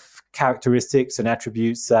have characteristics and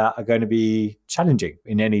attributes that are going to be challenging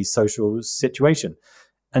in any social situation.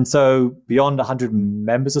 And so beyond 100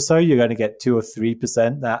 members or so, you're going to get 2 or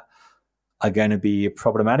 3% that are going to be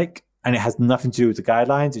problematic. And it has nothing to do with the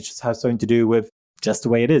guidelines. It just has something to do with just the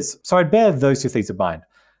way it is. So I'd bear those two things in mind.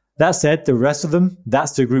 That said, the rest of them,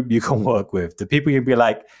 that's the group you can work with. The people you can be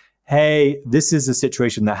like, hey, this is a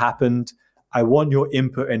situation that happened. I want your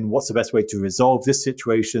input in what's the best way to resolve this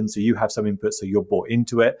situation. So you have some input, so you're bought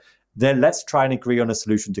into it. Then let's try and agree on a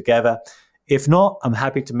solution together. If not, I'm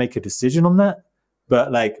happy to make a decision on that.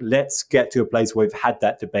 But like, let's get to a place where we've had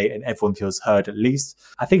that debate and everyone feels heard at least.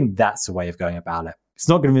 I think that's the way of going about it. It's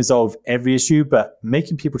not going to resolve every issue, but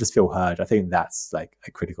making people just feel heard, I think that's like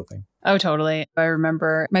a critical thing. Oh, totally. I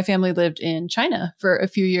remember my family lived in China for a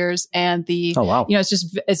few years, and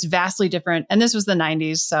it's vastly different. And this was the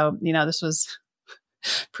 90s. So, this was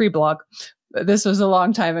pre-blog. This was a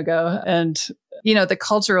long time ago. And, the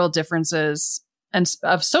cultural differences and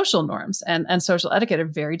of social norms and social etiquette are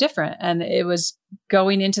very different. And it was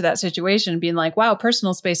going into that situation being like, wow,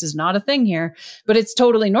 personal space is not a thing here, but it's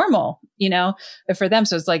totally normal, for them.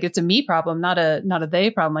 So it's like, it's a me problem, not a they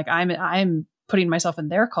problem. Like I'm putting myself in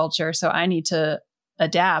their culture, so I need to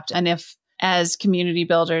adapt. And if, as community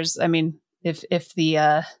builders, I mean, if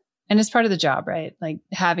and it's part of the job, right? Like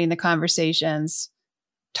having the conversations,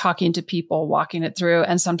 talking to people, walking it through.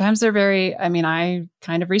 And sometimes they're I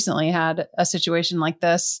kind of recently had a situation like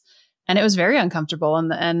this, and it was very uncomfortable.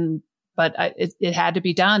 But it had to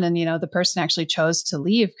be done. And, the person actually chose to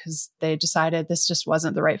leave because they decided this just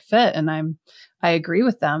wasn't the right fit. And I agree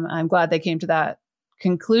with them. I'm glad they came to that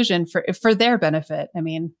conclusion for their benefit. I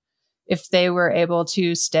mean, if they were able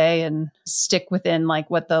to stay and stick within like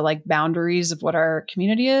what the like boundaries of what our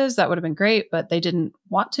community is, that would have been great, but they didn't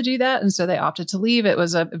want to do that. And so they opted to leave. It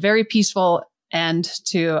was a very peaceful end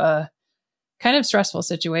to a kind of stressful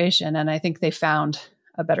situation. And I think they found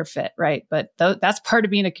a better fit, right? But that's part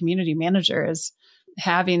of being a community manager, is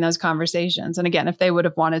having those conversations. And again, if they would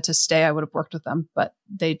have wanted to stay, I would have worked with them, but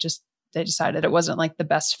they decided it wasn't like the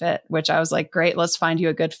best fit, which I was like, great, let's find you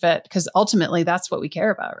a good fit. Because ultimately that's what we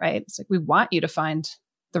care about, right? It's like, we want you to find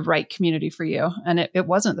the right community for you. And it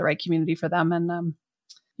wasn't the right community for them. And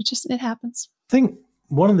it happens. I think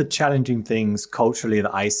one of the challenging things culturally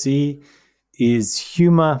that I see is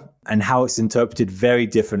humor and how it's interpreted very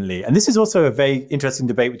differently. And this is also a very interesting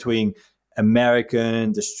debate between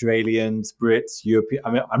Americans, Australians, Brits, European.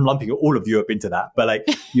 I mean, I'm lumping all of Europe into that, but like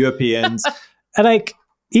Europeans and like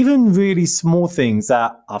even really small things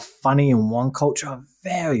that are funny in one culture are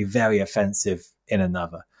very, very offensive in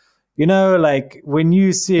another. You know, like when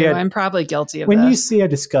you see I'm probably guilty of when this. you see a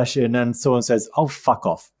discussion and someone says, "Oh, fuck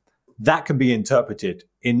off," that can be interpreted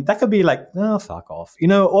that could be like, "Oh, fuck off," you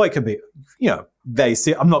know, or it could be, you know,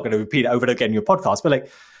 I'm not going to repeat it over and again in your podcast,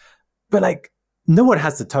 but like no one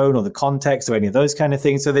has the tone or the context or any of those kind of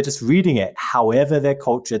things, so they're just reading it however their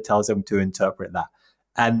culture tells them to interpret that,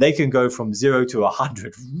 and they can go from 0 to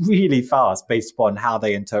 100 really fast based upon how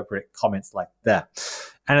they interpret comments like that.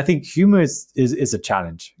 And I think humor is a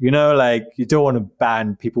challenge. You know, like you don't want to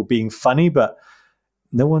ban people being funny, but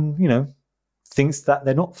no one, you know, thinks that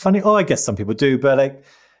they're not funny. Oh, I guess some people do, but like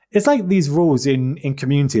it's like these rules in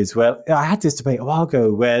communities where I had this debate a while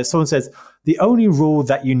ago where someone says the only rule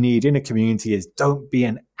that you need in a community is don't be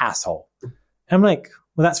an asshole. And I'm like,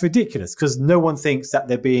 well, that's ridiculous because no one thinks that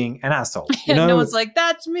they're being an asshole. You know? No one's like,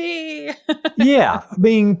 that's me. Yeah. I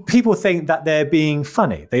mean, people think that they're being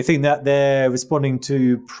funny. They think that they're responding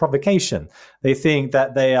to provocation. They think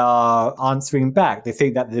that they are answering back. They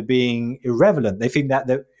think that they're being irreverent. They think that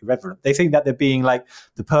they're being like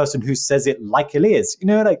the person who says it like it is. You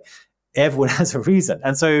know, like everyone has a reason.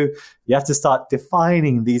 And so you have to start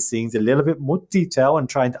defining these things a little bit more detail and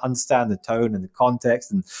trying to understand the tone and the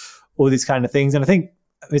context and all these kind of things. And I think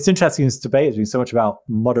it's interesting this debate is being so much about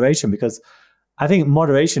moderation, because I think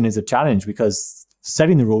moderation is a challenge because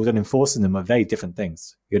setting the rules and enforcing them are very different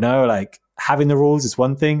things. You know, like having the rules is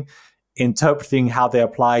one thing, interpreting how they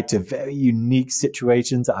apply to very unique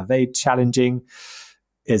situations that are very challenging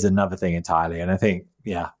is another thing entirely. And I think,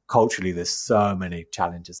 yeah, culturally, there's so many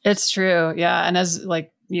challenges. It's true. Yeah. And as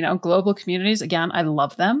like, you know, global communities, again, I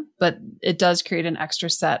love them, but it does create an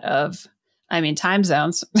extra set of, time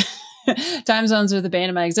zones. Time zones are the bane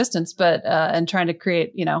of my existence, but and trying to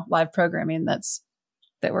create, you know, live programming that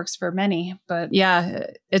works for many. But yeah,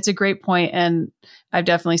 it's a great point. And I've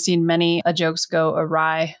definitely seen many jokes go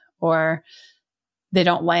awry or they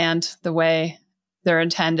don't land the way they're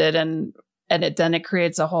intended. And then it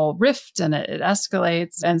creates a whole rift and it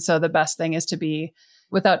escalates. And so the best thing is to be,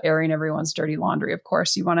 without airing everyone's dirty laundry, of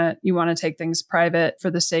course, you want to take things private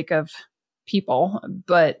for the sake of people,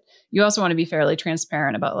 but you also want to be fairly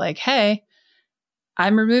transparent about like, hey,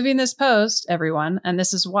 I'm removing this post, everyone, and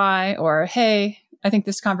this is why, or hey, I think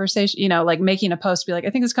this conversation, you know, like making a post, be like, I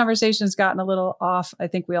think this conversation has gotten a little off. I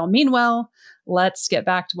think we all mean well. Let's get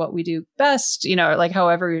back to what we do best, you know, like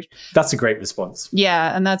however. That's a great response.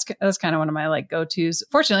 Yeah. And that's kind of one of my like go-tos.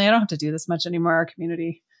 Fortunately, I don't have to do this much anymore. Our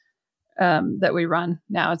community that we run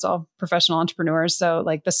now, it's all professional entrepreneurs. So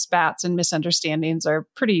like the spats and misunderstandings are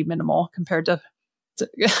pretty minimal compared to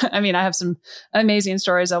I have some amazing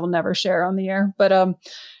stories I will never share on the air, but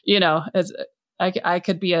you know, I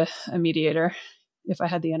could be a mediator if I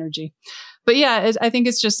had the energy. But yeah, I think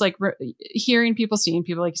it's just like hearing people, seeing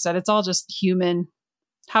people, like you said, it's all just human.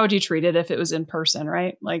 How would you treat it if it was in person,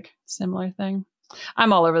 right? Like similar thing.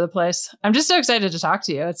 I'm all over the place. I'm just so excited to talk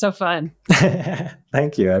to you. It's so fun.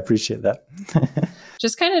 Thank you. I appreciate that.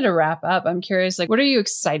 Just kind of to wrap up, I'm curious, like, what are you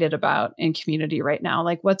excited about in community right now?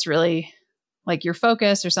 Like, what's really like your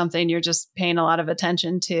focus or something you're just paying a lot of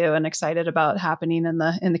attention to and excited about happening in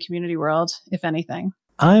the community world, if anything?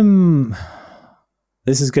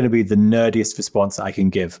 This is going to be the nerdiest response I can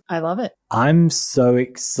give. I love it. I'm so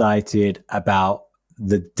excited about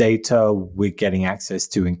the data we're getting access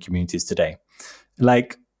to in communities today.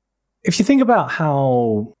 Like, if you think about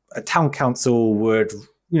how a town council would,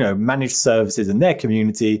 you know, manage services in their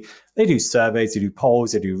community, they do surveys, they do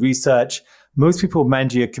polls, they do research. Most people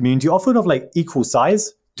managing a community, often of like equal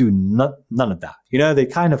size, do none of that. You know, they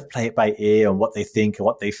kind of play it by ear on what they think and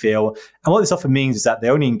what they feel. And what this often means is that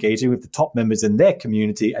they're only engaging with the top members in their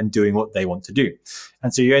community and doing what they want to do.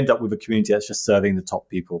 And so you end up with a community that's just serving the top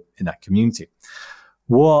people in that community.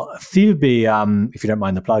 What FeverBee, if you don't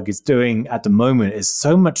mind the plug, is doing at the moment is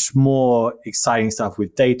so much more exciting stuff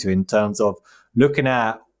with data in terms of looking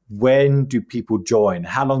at when do people join?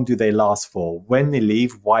 How long do they last for? When they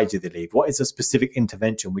leave, why do they leave? What is a specific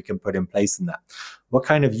intervention we can put in place in that? What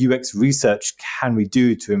kind of UX research can we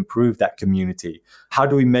do to improve that community? How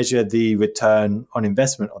do we measure the return on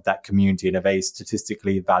investment of that community in a very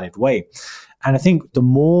statistically valid way? And I think the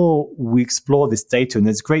more we explore this data, and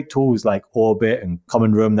there's great tools like Orbit and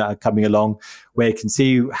Common Room that are coming along, where you can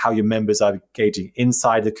see how your members are engaging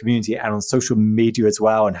inside the community and on social media as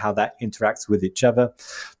well, and how that interacts with each other,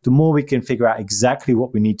 the more we can figure out exactly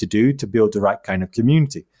what we need to do to build the right kind of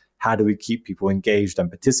community. How do we keep people engaged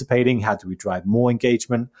and participating? How do we drive more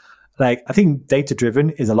engagement? Like, I think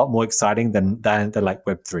data-driven is a lot more exciting than like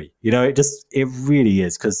Web3. It really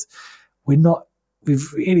is, because we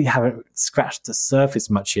really haven't scratched the surface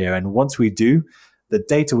much here. And once we do, the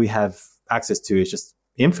data we have access to is just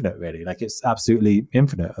infinite, really. Like, it's absolutely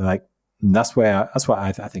infinite. Like, that's what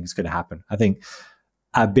I think is going to happen. I think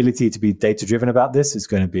our ability to be data-driven about this is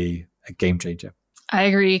going to be a game changer. I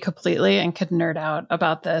agree completely and could nerd out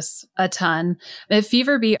about this a ton. At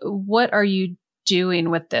FeverBee, what are you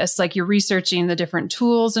doing with this? Like, you're researching the different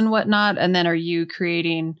tools and whatnot, and then are you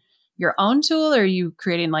creating your own tool, or are you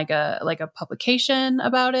creating like a publication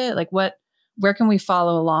about it? Like, where can we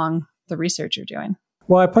follow along the research you're doing?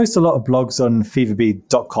 Well, I post a lot of blogs on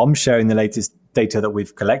FeverBee.com sharing the latest data that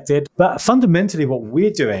we've collected. But fundamentally, what we're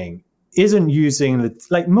doing isn't using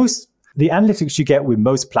the analytics you get with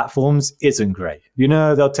most platforms isn't great.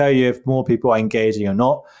 They'll tell you if more people are engaging or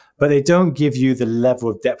not, but they don't give you the level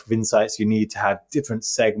of depth of insights you need to have different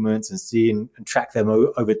segments and see and track them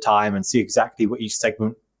over time and see exactly what each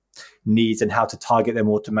segment needs and how to target them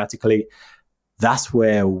automatically. That's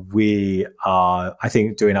where we are, I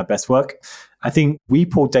think, doing our best work. I think we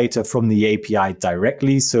pull data from the API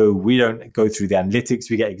directly, so we don't go through the analytics.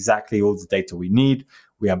 We get exactly all the data we need.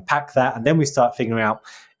 We unpack that, and then we start figuring out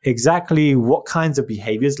exactly what kinds of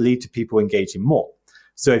behaviors lead to people engaging more.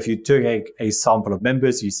 So if you took a sample of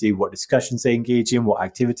members, you see what discussions they engage in, what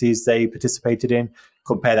activities they participated in,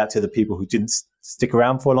 compare that to the people who didn't stick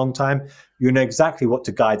around for a long time, you know exactly what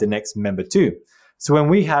to guide the next member to. So when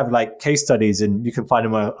we have like case studies, and you can find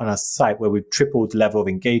them on our site, where we've tripled the level of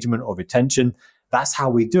engagement or retention, that's how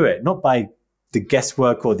we do it. Not by the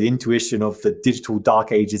guesswork or the intuition of the digital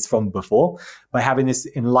dark ages from before, by having this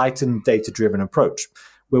enlightened data-driven approach,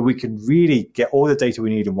 where we can really get all the data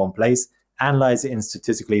we need in one place, analyze it in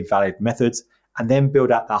statistically valid methods, and then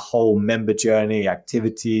build out that whole member journey,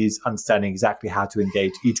 activities, understanding exactly how to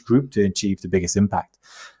engage each group to achieve the biggest impact.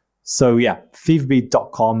 So yeah,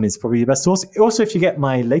 FeverBee.com is probably the best source. Also, if you get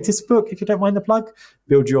my latest book, if you don't mind the plug,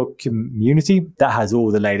 Build Your Community, that has all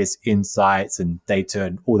the latest insights and data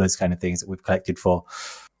and all those kind of things that we've collected for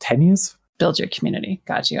 10 years. Build Your Community.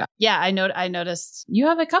 Got you. Yeah, I noticed you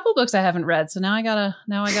have a couple books I haven't read, so now I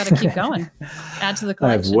gotta keep going. Add to the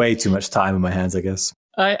collection. I have way too much time in my hands, I guess.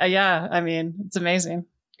 Yeah, I mean, it's amazing.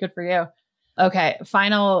 Good for you. Okay,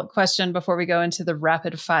 final question before we go into the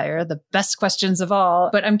rapid fire, the best questions of all.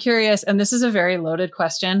 But I'm curious, and this is a very loaded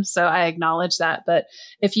question, so I acknowledge that. But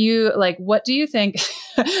if you what do you think,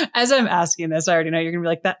 as I'm asking this, I already know you're going to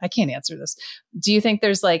be like, that I can't answer this. Do you think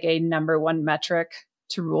there's like a number one metric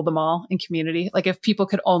to rule them all in community? Like, if people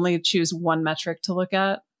could only choose one metric to look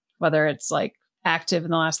at, whether it's like active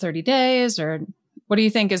in the last 30 days, or what do you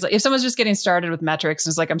think is, if someone's just getting started with metrics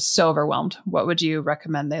and is like, I'm so overwhelmed, what would you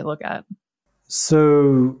recommend they look at?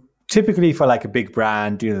 So typically for like a big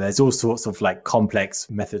brand, there's all sorts of like complex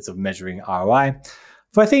methods of measuring ROI.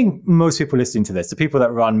 But I think most people listening to this, the people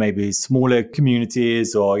that run maybe smaller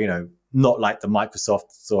communities or, not like the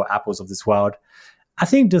Microsofts or Apples of this world, I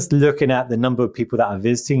think just looking at the number of people that are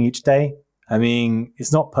visiting each day, I mean,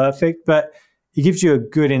 it's not perfect, but it gives you a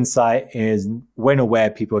good insight in when or where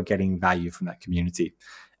people are getting value from that community.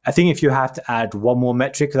 I think if you have to add one more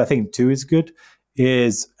metric, because I think 2 is good,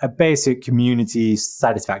 is a basic community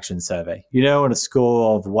satisfaction survey. On a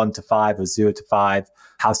score of 1 to 5 or 0 to 5,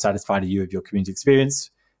 how satisfied are you with your community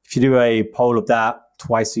experience? If you do a poll of that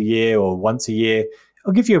twice a year or once a year,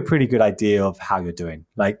 it'll give you a pretty good idea of how you're doing.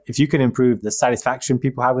 Like, if you can improve the satisfaction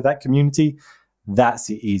people have with that community, that's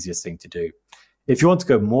the easiest thing to do. If you want to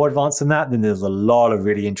go more advanced than that, then there's a lot of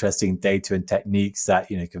really interesting data and techniques that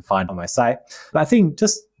you can find on my site. But I think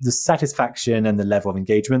just the satisfaction and the level of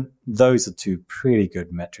engagement, those are 2 pretty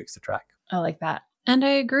good metrics to track. I like that. And I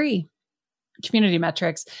agree. Community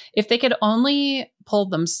metrics, if they could only poll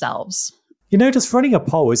themselves. Just running a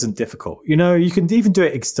poll isn't difficult. You can even do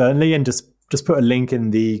it externally and just put a link in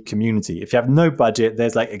the community. If you have no budget,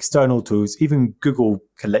 there's like external tools. Even Google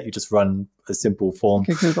can let you just run a simple form.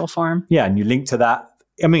 A Google form. Yeah, and you link to that.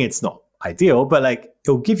 I mean, it's not ideal, but like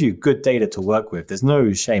it'll give you good data to work with. There's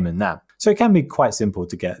no shame in that. So it can be quite simple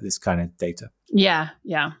to get this kind of data. Yeah.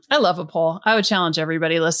 I love a poll. I would challenge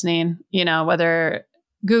everybody listening, whether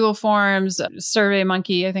Google Forms,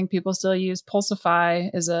 SurveyMonkey, I think people still use.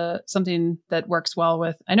 Pulsify is something that works well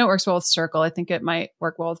with, I know it works well with Circle. I think it might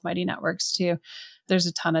work well with Mighty Networks too. There's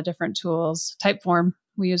a ton of different tools. Typeform,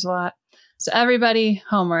 we use a lot. So everybody,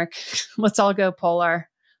 homework. Let's all go poll our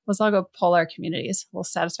communities. A little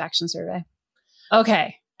satisfaction survey.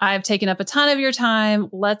 Okay. I've taken up a ton of your time.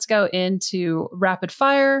 Let's go into rapid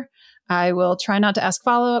fire. I will try not to ask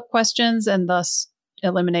follow-up questions and thus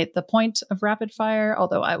eliminate the point of rapid fire,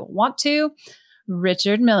 although I will want to.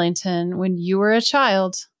 Richard Millington, when you were a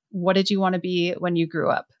child, what did you want to be when you grew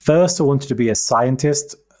up? First, I wanted to be a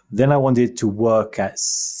scientist. Then I wanted to work at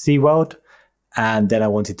SeaWorld. And then I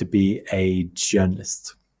wanted to be a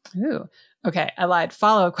journalist. Ooh, okay. I lied.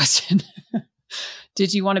 Follow-up question.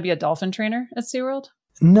 Did you want to be a dolphin trainer at SeaWorld?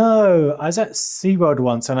 No, I was at SeaWorld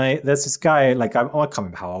once and there's this guy, I can't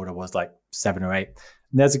remember how old I was, 7 or 8.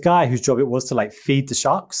 And there's a guy whose job it was to feed the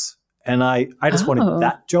sharks. And I just wanted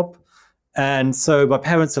that job. And so my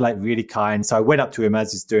parents are really kind. So I went up to him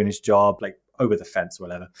as he's doing his job, over the fence or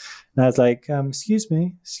whatever. And I was like, excuse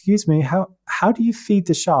me, how do you feed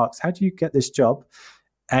the sharks? How do you get this job?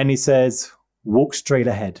 And he says, walk straight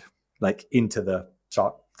ahead, into the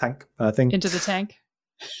shark tank thing. Into the tank?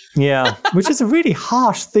 Yeah, which is a really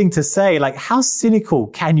harsh thing to say. How cynical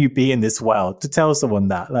can you be in this world to tell someone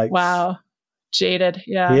that? Wow. Jaded.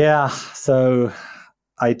 Yeah. Yeah. So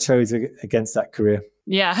I chose against that career.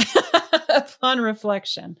 Yeah. Upon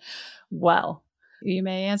reflection. Well, you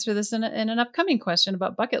may answer this in an upcoming question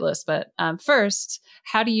about bucket lists. But first,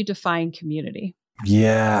 how do you define community?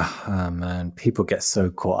 Yeah. Oh, man. People get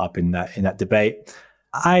so caught up in that debate.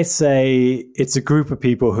 I say it's a group of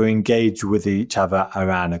people who engage with each other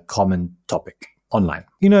around a common topic online.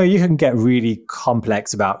 You can get really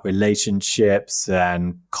complex about relationships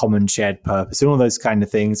and common shared purpose and all those kind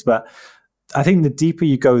of things. But I think the deeper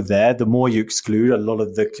you go there, the more you exclude a lot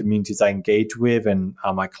of the communities I engage with and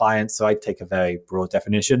are my clients. So I take a very broad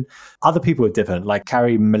definition. Other people are different.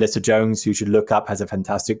 Carrie Melissa Jones, who you should look up, has a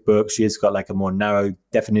fantastic book. She has got a more narrow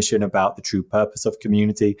definition about the true purpose of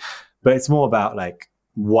community. But it's more about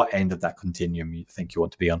what end of that continuum you think you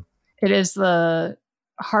want to be on. It is the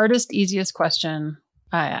hardest, easiest question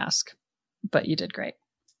I ask, but you did great.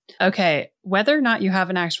 Okay, whether or not you have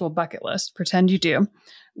an actual bucket list, pretend you do,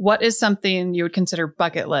 what is something you would consider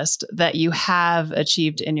bucket list that you have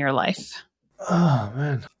achieved in your life? Oh,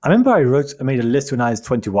 man. I remember I made a list when I was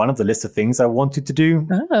 21 of the list of things I wanted to do.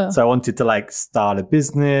 Oh. So I wanted to like start a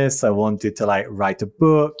business. I wanted to like write a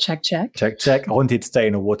book. Check. I wanted to stay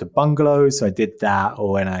in a water bungalow. So I did that.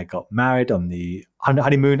 Or when I got married on the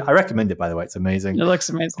honeymoon, I recommend it, by the way. It's amazing. It looks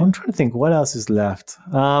amazing. I'm trying to think what else is left.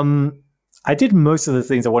 I did most of the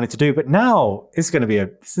things I wanted to do, but now it's going to be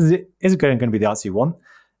going to be the answer you want.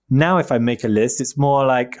 Now, if I make a list, it's more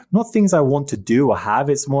like not things I want to do or have.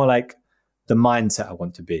 It's more like the mindset I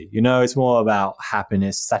want to be. You know, it's more about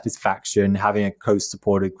happiness, satisfaction, having a close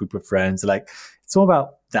supported group of friends. Like it's all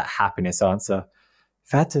about that happiness answer.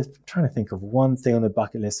 If I had to trying to think of one thing on the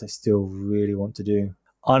bucket list I still really want to do.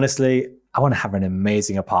 Honestly, I want to have an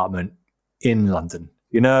amazing apartment in London.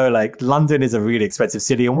 You know, like London is a really expensive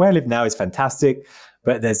city and where I live now is fantastic.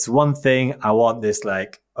 But there's one thing, I want this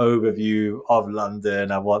like overview of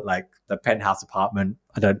London. I want like the penthouse apartment.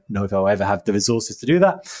 I don't know if I'll ever have the resources to do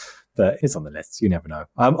that, but it's on the list. You never know.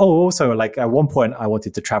 Also, like at one point I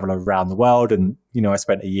wanted to travel around the world and, you know, I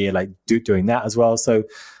spent a year like doing that as well. So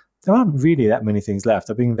there aren't really that many things left.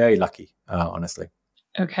 I've been very lucky, honestly.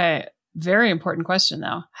 Okay. Very important question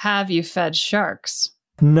though. Have you fed sharks?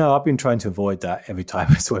 No, I've been trying to avoid that every time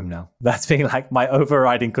I swim now. That's been like my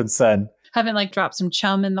overriding concern. Haven't like dropped some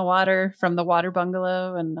chum in the water from the water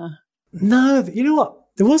bungalow and No, you know what?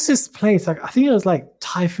 There was this place, like I think it was like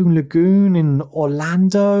Typhoon Lagoon in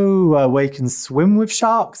Orlando where you can swim with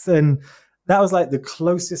sharks. And that was like the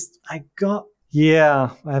closest I got.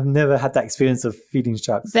 Yeah, I've never had that experience of feeding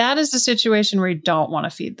sharks. That is the situation where you don't want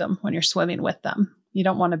to feed them when you're swimming with them. You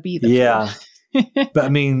don't want to be the food. But I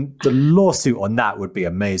mean, the lawsuit on that would be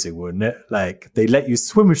amazing, wouldn't it? Like they let you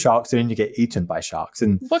swim with sharks and then you get eaten by sharks.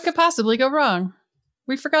 And what could possibly go wrong?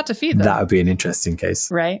 We forgot to feed them. That would be an interesting case.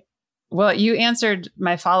 Right. Well, you answered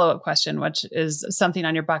my follow-up question, which is something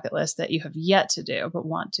on your bucket list that you have yet to do, but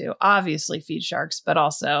want to. Obviously feed sharks, but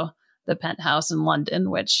also the penthouse in London,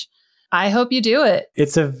 which I hope you do it.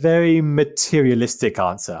 It's a very materialistic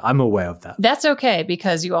answer. I'm aware of that. That's okay,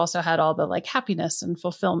 because you also had all the like happiness and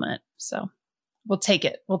fulfillment. So we'll take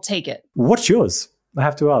it. What's yours? I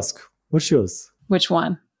have to ask. What's yours? Which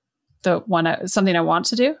one? The one, something I want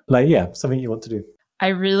to do? Like, yeah, something you want to do. I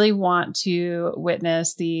really want to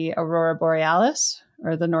witness the Aurora Borealis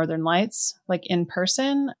or the Northern Lights, like in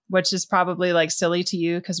person, which is probably like silly to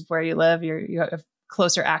you because of where you live. You have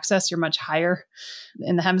closer access. You're much higher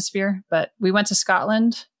in the hemisphere. But we went to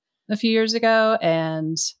Scotland a few years ago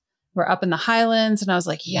and we're up in the Highlands. And I was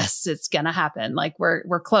like, yes, it's going to happen. Like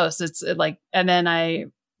we're close. And then I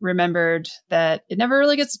remembered that it never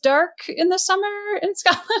really gets dark in the summer in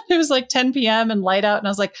Scotland. It was like 10 p.m. and light out. And I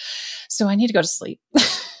was like, so I need to go to sleep.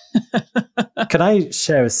 Can I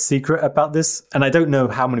share a secret about this? And I don't know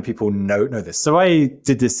how many people know this. So I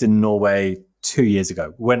did this in Norway 2 years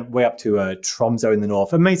ago. Went way up to Tromsø in the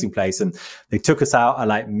north, amazing place. And they took us out at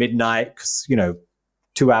like midnight because,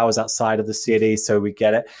 2 hours outside of the city. So we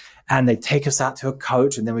get it. And they take us out to a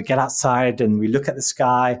coach and then we get outside and we look at the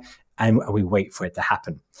sky and we wait for it to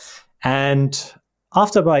happen. And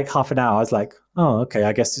after like half an hour, I was like, oh, okay,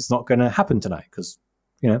 I guess it's not going to happen tonight because,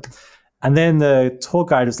 And then the tour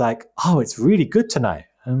guide was like, oh, it's really good tonight.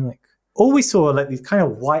 And I'm like, all we saw were like these kind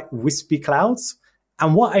of white wispy clouds.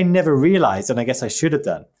 And what I never realized, and I guess I should have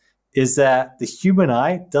done, is that the human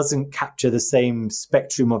eye doesn't capture the same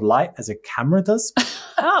spectrum of light as a camera does.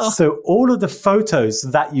 Oh. So all of the photos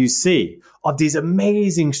that you see of these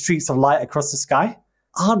amazing streaks of light across the sky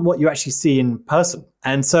aren't what you actually see in person.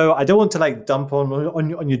 And so I don't want to like dump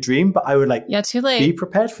on your dream, but I would like too late. Be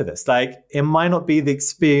prepared for this. Like it might not be the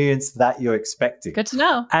experience that you're expecting. Good to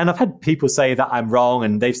know. And I've had people say that I'm wrong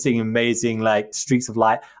and they've seen amazing like streaks of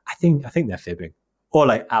light. I think they're fibbing, or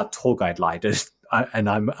like our tour guide lied, and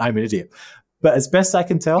I'm an idiot. But as best I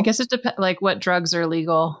can tell, I guess it depends. Like what drugs are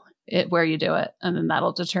legal. Where you do it, and then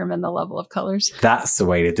that'll determine the level of colors. That's the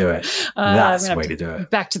way to do it. That's the way to do it.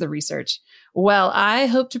 Back to the research. Well, I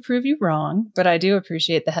hope to prove you wrong, but I do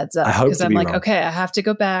appreciate the heads up because I'm like, wrong. Okay, I have to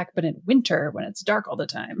go back, but in winter when it's dark all the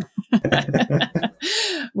time,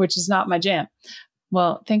 which is not my jam.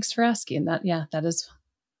 Well, thanks for asking that. Yeah, that is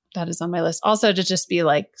on my list. Also to just be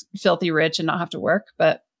like filthy rich and not have to work,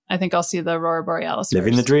 but I think I'll see the Aurora Borealis.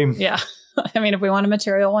 Living the dream. Yeah. I mean, if we want a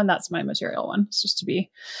material one, that's my material one. It's just to be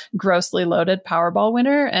grossly loaded Powerball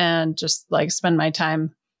winner and just like spend my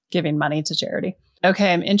time giving money to charity.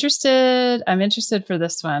 Okay, I'm interested for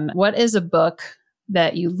this one. What is a book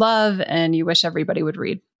that you love and you wish everybody would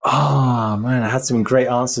read? Oh man, I had some great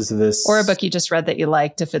answers to this. Or a book you just read that you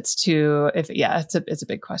liked. It's a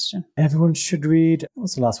big question. Everyone should read.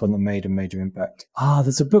 What's the last one that made a major impact?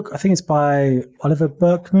 There's a book. I think it's by Oliver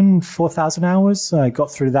Burkeman, 4,000 Hours. I got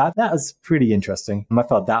through that. That was pretty interesting. I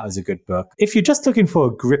thought that was a good book. If you're just looking for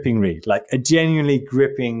a gripping read, like a genuinely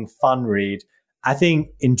gripping, fun read, I think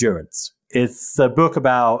Endurance. It's a book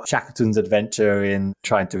about Shackleton's adventure in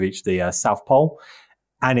trying to reach the South Pole.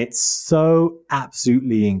 And it's so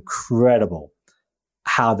absolutely incredible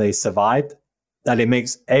how they survived that it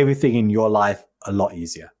makes everything in your life a lot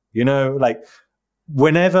easier. Like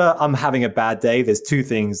whenever I'm having a bad day, there's two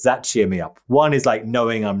things that cheer me up. One is like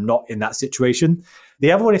knowing I'm not in that situation.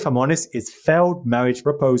 The other one, if I'm honest, is failed marriage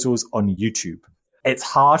proposals on YouTube. It's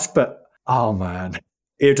harsh, but oh man,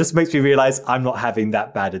 it just makes me realize I'm not having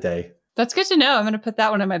that bad a day. That's good to know. I'm going to put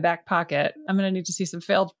that one in my back pocket. I'm going to need to see some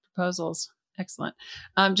failed proposals. Excellent.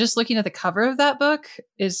 Just looking at the cover of that book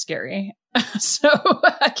is scary. So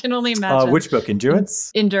I can only imagine. Which book?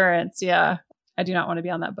 Endurance? Endurance. Yeah. I do not want to be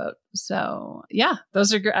on that boat. So yeah,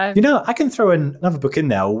 those are great. I can throw another book in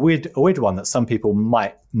there, a weird one that some people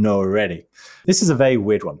might know already. This is a very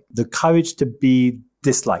weird one. The Courage to Be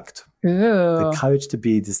Disliked. Ooh. The Courage to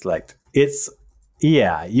Be Disliked.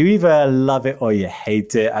 You either love it or you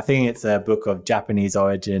hate it. I think it's a book of Japanese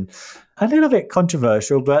origin. A little bit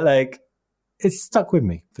controversial, but like, it's stuck with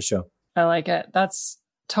me for sure. I like it. That's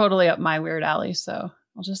totally up my weird alley. So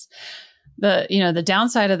I'll just, the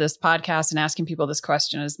downside of this podcast and asking people this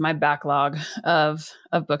question is my backlog of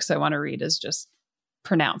books I want to read is just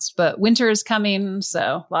pronounced, but winter is coming.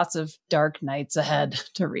 So lots of dark nights ahead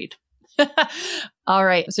to read. All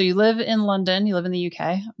right. So you live in London, you live in the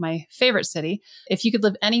UK, my favorite city. If you could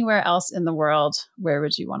live anywhere else in the world, where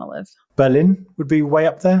would you want to live? Berlin would be way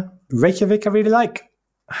up there. Reykjavik, I really like.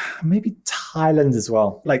 Maybe Thailand as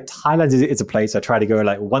well. Like Thailand is a place I try to go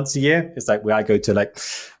like once a year. It's like where I go to like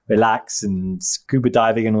relax and scuba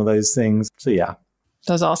diving and all those things. So yeah.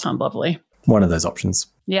 Those all sound lovely. One of those options.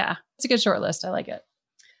 Yeah. It's a good short list. I like it.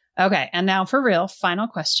 Okay. And now for real, final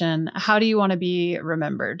question. How do you want to be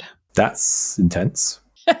remembered? That's intense.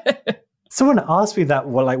 Someone asked me that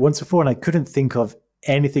once before and I couldn't think of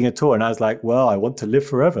anything at all. And I was like, well, I want to live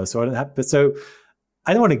forever. So I don't have, so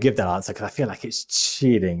I don't want to give that answer because I feel like it's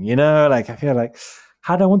cheating, Like I feel like,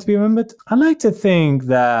 how do I want to be remembered? I like to think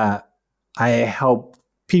that I help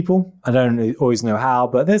people. I don't always know how,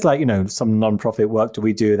 but there's like, some nonprofit work that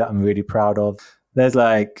we do that I'm really proud of. There's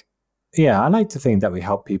like, I like to think that we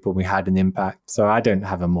help people, we had an impact. So I don't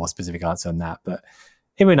have a more specific answer on that, but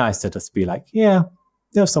it'd be nice to just be like, there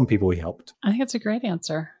are some people we helped. I think it's a great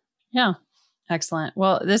answer. Yeah. Excellent.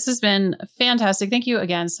 Well, this has been fantastic. Thank you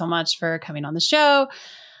again so much for coming on the show.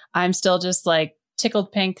 I'm still just like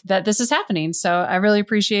tickled pink that this is happening. So I really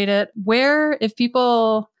appreciate it. Where, if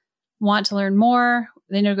people want to learn more,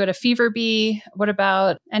 they know to go to FeverBee. What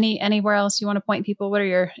about anywhere else you want to point people? What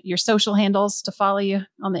are your social handles to follow you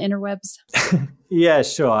on the interwebs? Yeah,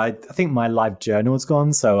 sure. I think my live journal is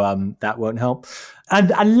gone, so that won't help.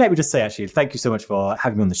 And let me just say, actually, thank you so much for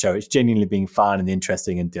having me on the show. It's genuinely being fun and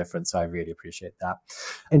interesting and different, so I really appreciate that.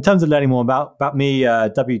 In terms of learning more about me,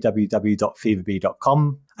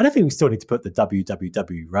 www.feverbee.com. I don't think we still need to put the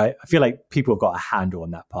www, right? I feel like people have got a handle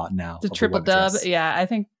on that part now. The triple dub, yeah, I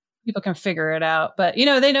think people can figure it out, but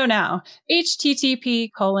they know now.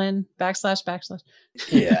 http://.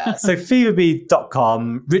 Yeah. So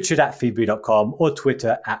FeverBee.com, Richard@FeverBee.com, or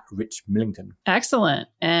Twitter @RichMillington. Excellent.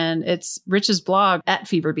 And it's Rich's blog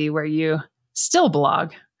 @FeverBee, where you still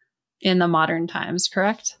blog in the modern times,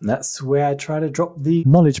 correct? That's where I try to drop the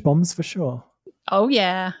knowledge bombs for sure. Oh,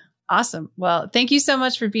 yeah. Awesome. Well, thank you so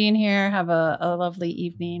much for being here. Have a lovely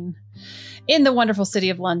evening in the wonderful city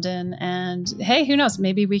of London. And hey, who knows?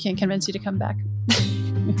 Maybe we can convince you to come back.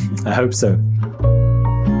 I hope so.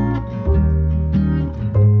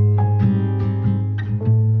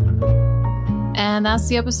 And that's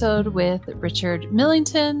the episode with Richard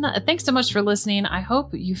Millington. Thanks so much for listening. I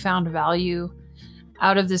hope you found value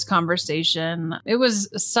out of this conversation. It was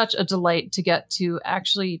such a delight to get to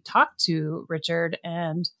actually talk to Richard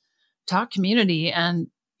and talk community. And,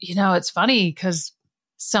 it's funny because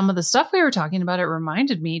some of the stuff we were talking about, it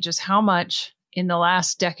reminded me just how much in the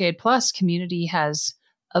last decade plus community has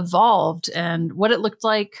evolved and what it looked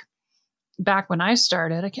like back when I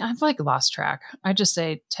started. I've like lost track. I just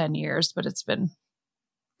say 10 years, but it's been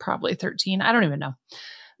probably 13. I don't even know.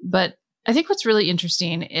 But I think what's really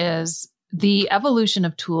interesting is the evolution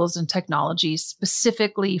of tools and technology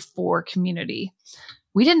specifically for community.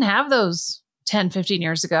 We didn't have those 10, 15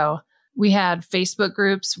 years ago. We had Facebook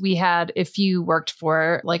groups. We had, if you worked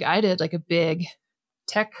for, like I did, like a big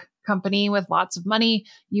tech company with lots of money,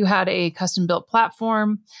 you had a custom built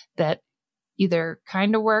platform that either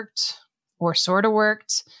kind of worked or sort of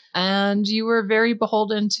worked. And you were very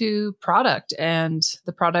beholden to product and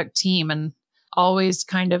the product team and always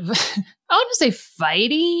kind of, I wouldn't say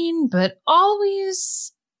fighting, but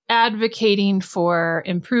always advocating for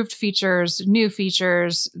improved features, new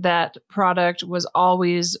features. That product was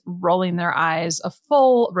always rolling their eyes, a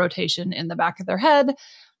full rotation in the back of their head,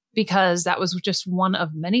 because that was just one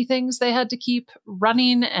of many things they had to keep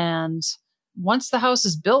running. And once the house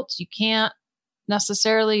is built, you can't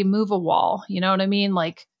necessarily move a wall. You know what I mean?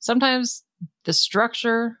 Like sometimes the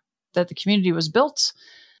structure that the community was built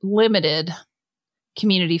limited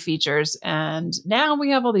community features. And now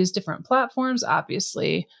we have all these different platforms.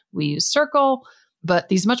 Obviously, we use Circle, but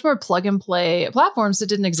these much more plug and play platforms that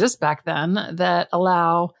didn't exist back then that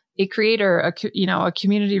allow a creator, a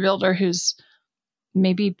community builder who's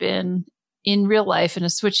maybe been in real life and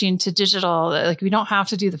is switching to digital. Like we don't have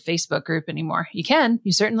to do the Facebook group anymore. You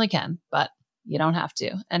certainly can, but you don't have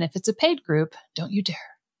to. And if it's a paid group, don't you dare.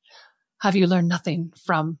 Have you learned nothing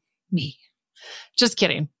from me? Just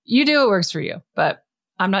kidding. You do what works for you, but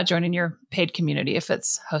I'm not joining your paid community if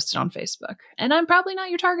it's hosted on Facebook. And I'm probably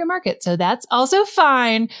not your target market. So that's also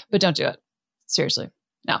fine, but don't do it. Seriously.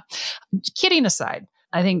 No. Kidding aside,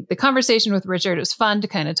 I think the conversation with Richard, it was fun to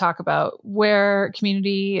kind of talk about where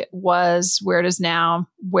community was, where it is now,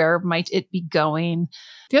 where might it be going.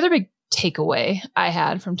 The other big takeaway I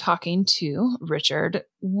had from talking to Richard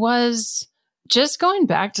was just going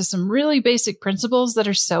back to some really basic principles that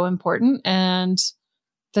are so important. And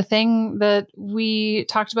the thing that we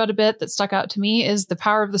talked about a bit that stuck out to me is the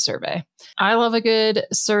power of the survey. I love a good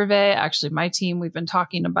survey. Actually, my team, we've been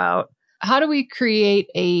talking about how do we create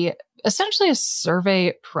essentially a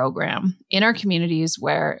survey program in our communities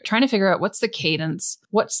where trying to figure out what's the cadence,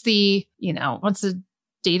 what's the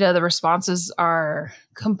data, the responses are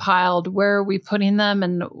compiled, where are we putting them,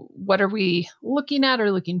 and what are we looking at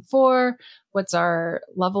or looking for? What's our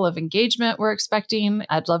level of engagement we're expecting?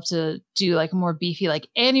 I'd love to do like a more beefy, like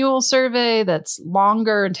annual survey that's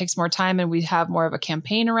longer and takes more time, and we have more of a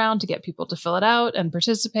campaign around to get people to fill it out and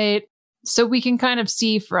participate. So we can kind of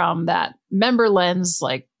see from that member lens,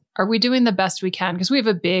 like, are we doing the best we can? Because we have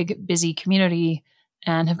a big, busy community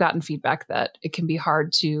and have gotten feedback that it can be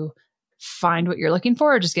hard to find what you're looking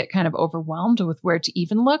for or just get kind of overwhelmed with where to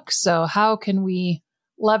even look. So how can we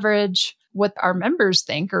leverage what our members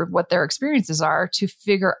think or what their experiences are to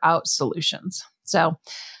figure out solutions. So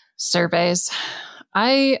surveys.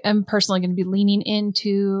 I am personally going to be leaning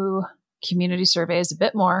into community surveys a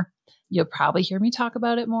bit more. You'll probably hear me talk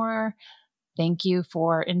about it more. Thank you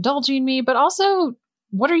for indulging me, but also,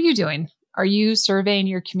 what are you doing? Are you surveying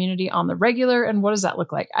your community on the regular? And what does that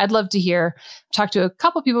look like? I'd love to hear. I've talked to a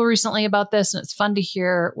couple people recently about this, and it's fun to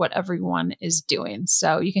hear what everyone is doing.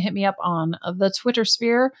 So you can hit me up on the Twitter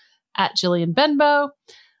sphere at Jillian Benbow.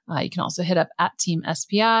 You can also hit up at Team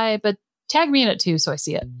SPI, but tag me in it too so I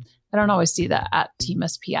see it. I don't always see that at Team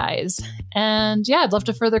SPIs. And yeah, I'd love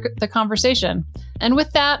to further the conversation. And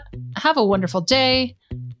with that, have a wonderful day.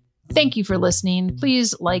 Thank you for listening.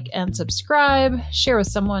 Please like and subscribe. Share with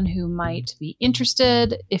someone who might be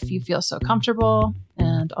interested if you feel so comfortable.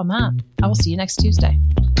 And on that, I will see you next Tuesday.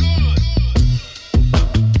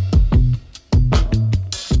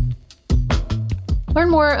 Learn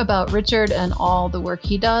more about Richard and all the work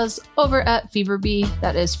he does over at FeverBee.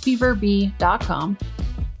 That is FeverBee.com.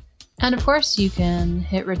 And of course, you can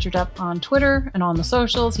hit Richard up on Twitter and on the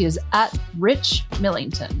socials. He is at Rich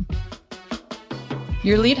Millington.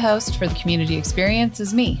 Your lead host for the community experience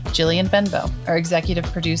is me, Jillian Benbow. Our executive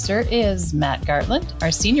producer is Matt Gartland. Our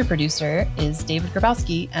senior producer is David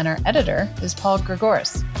Grabowski, and our editor is Paul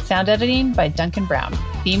Gregoris. Sound editing by Duncan Brown.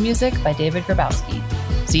 Theme music by David Grabowski.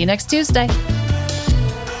 See you next Tuesday.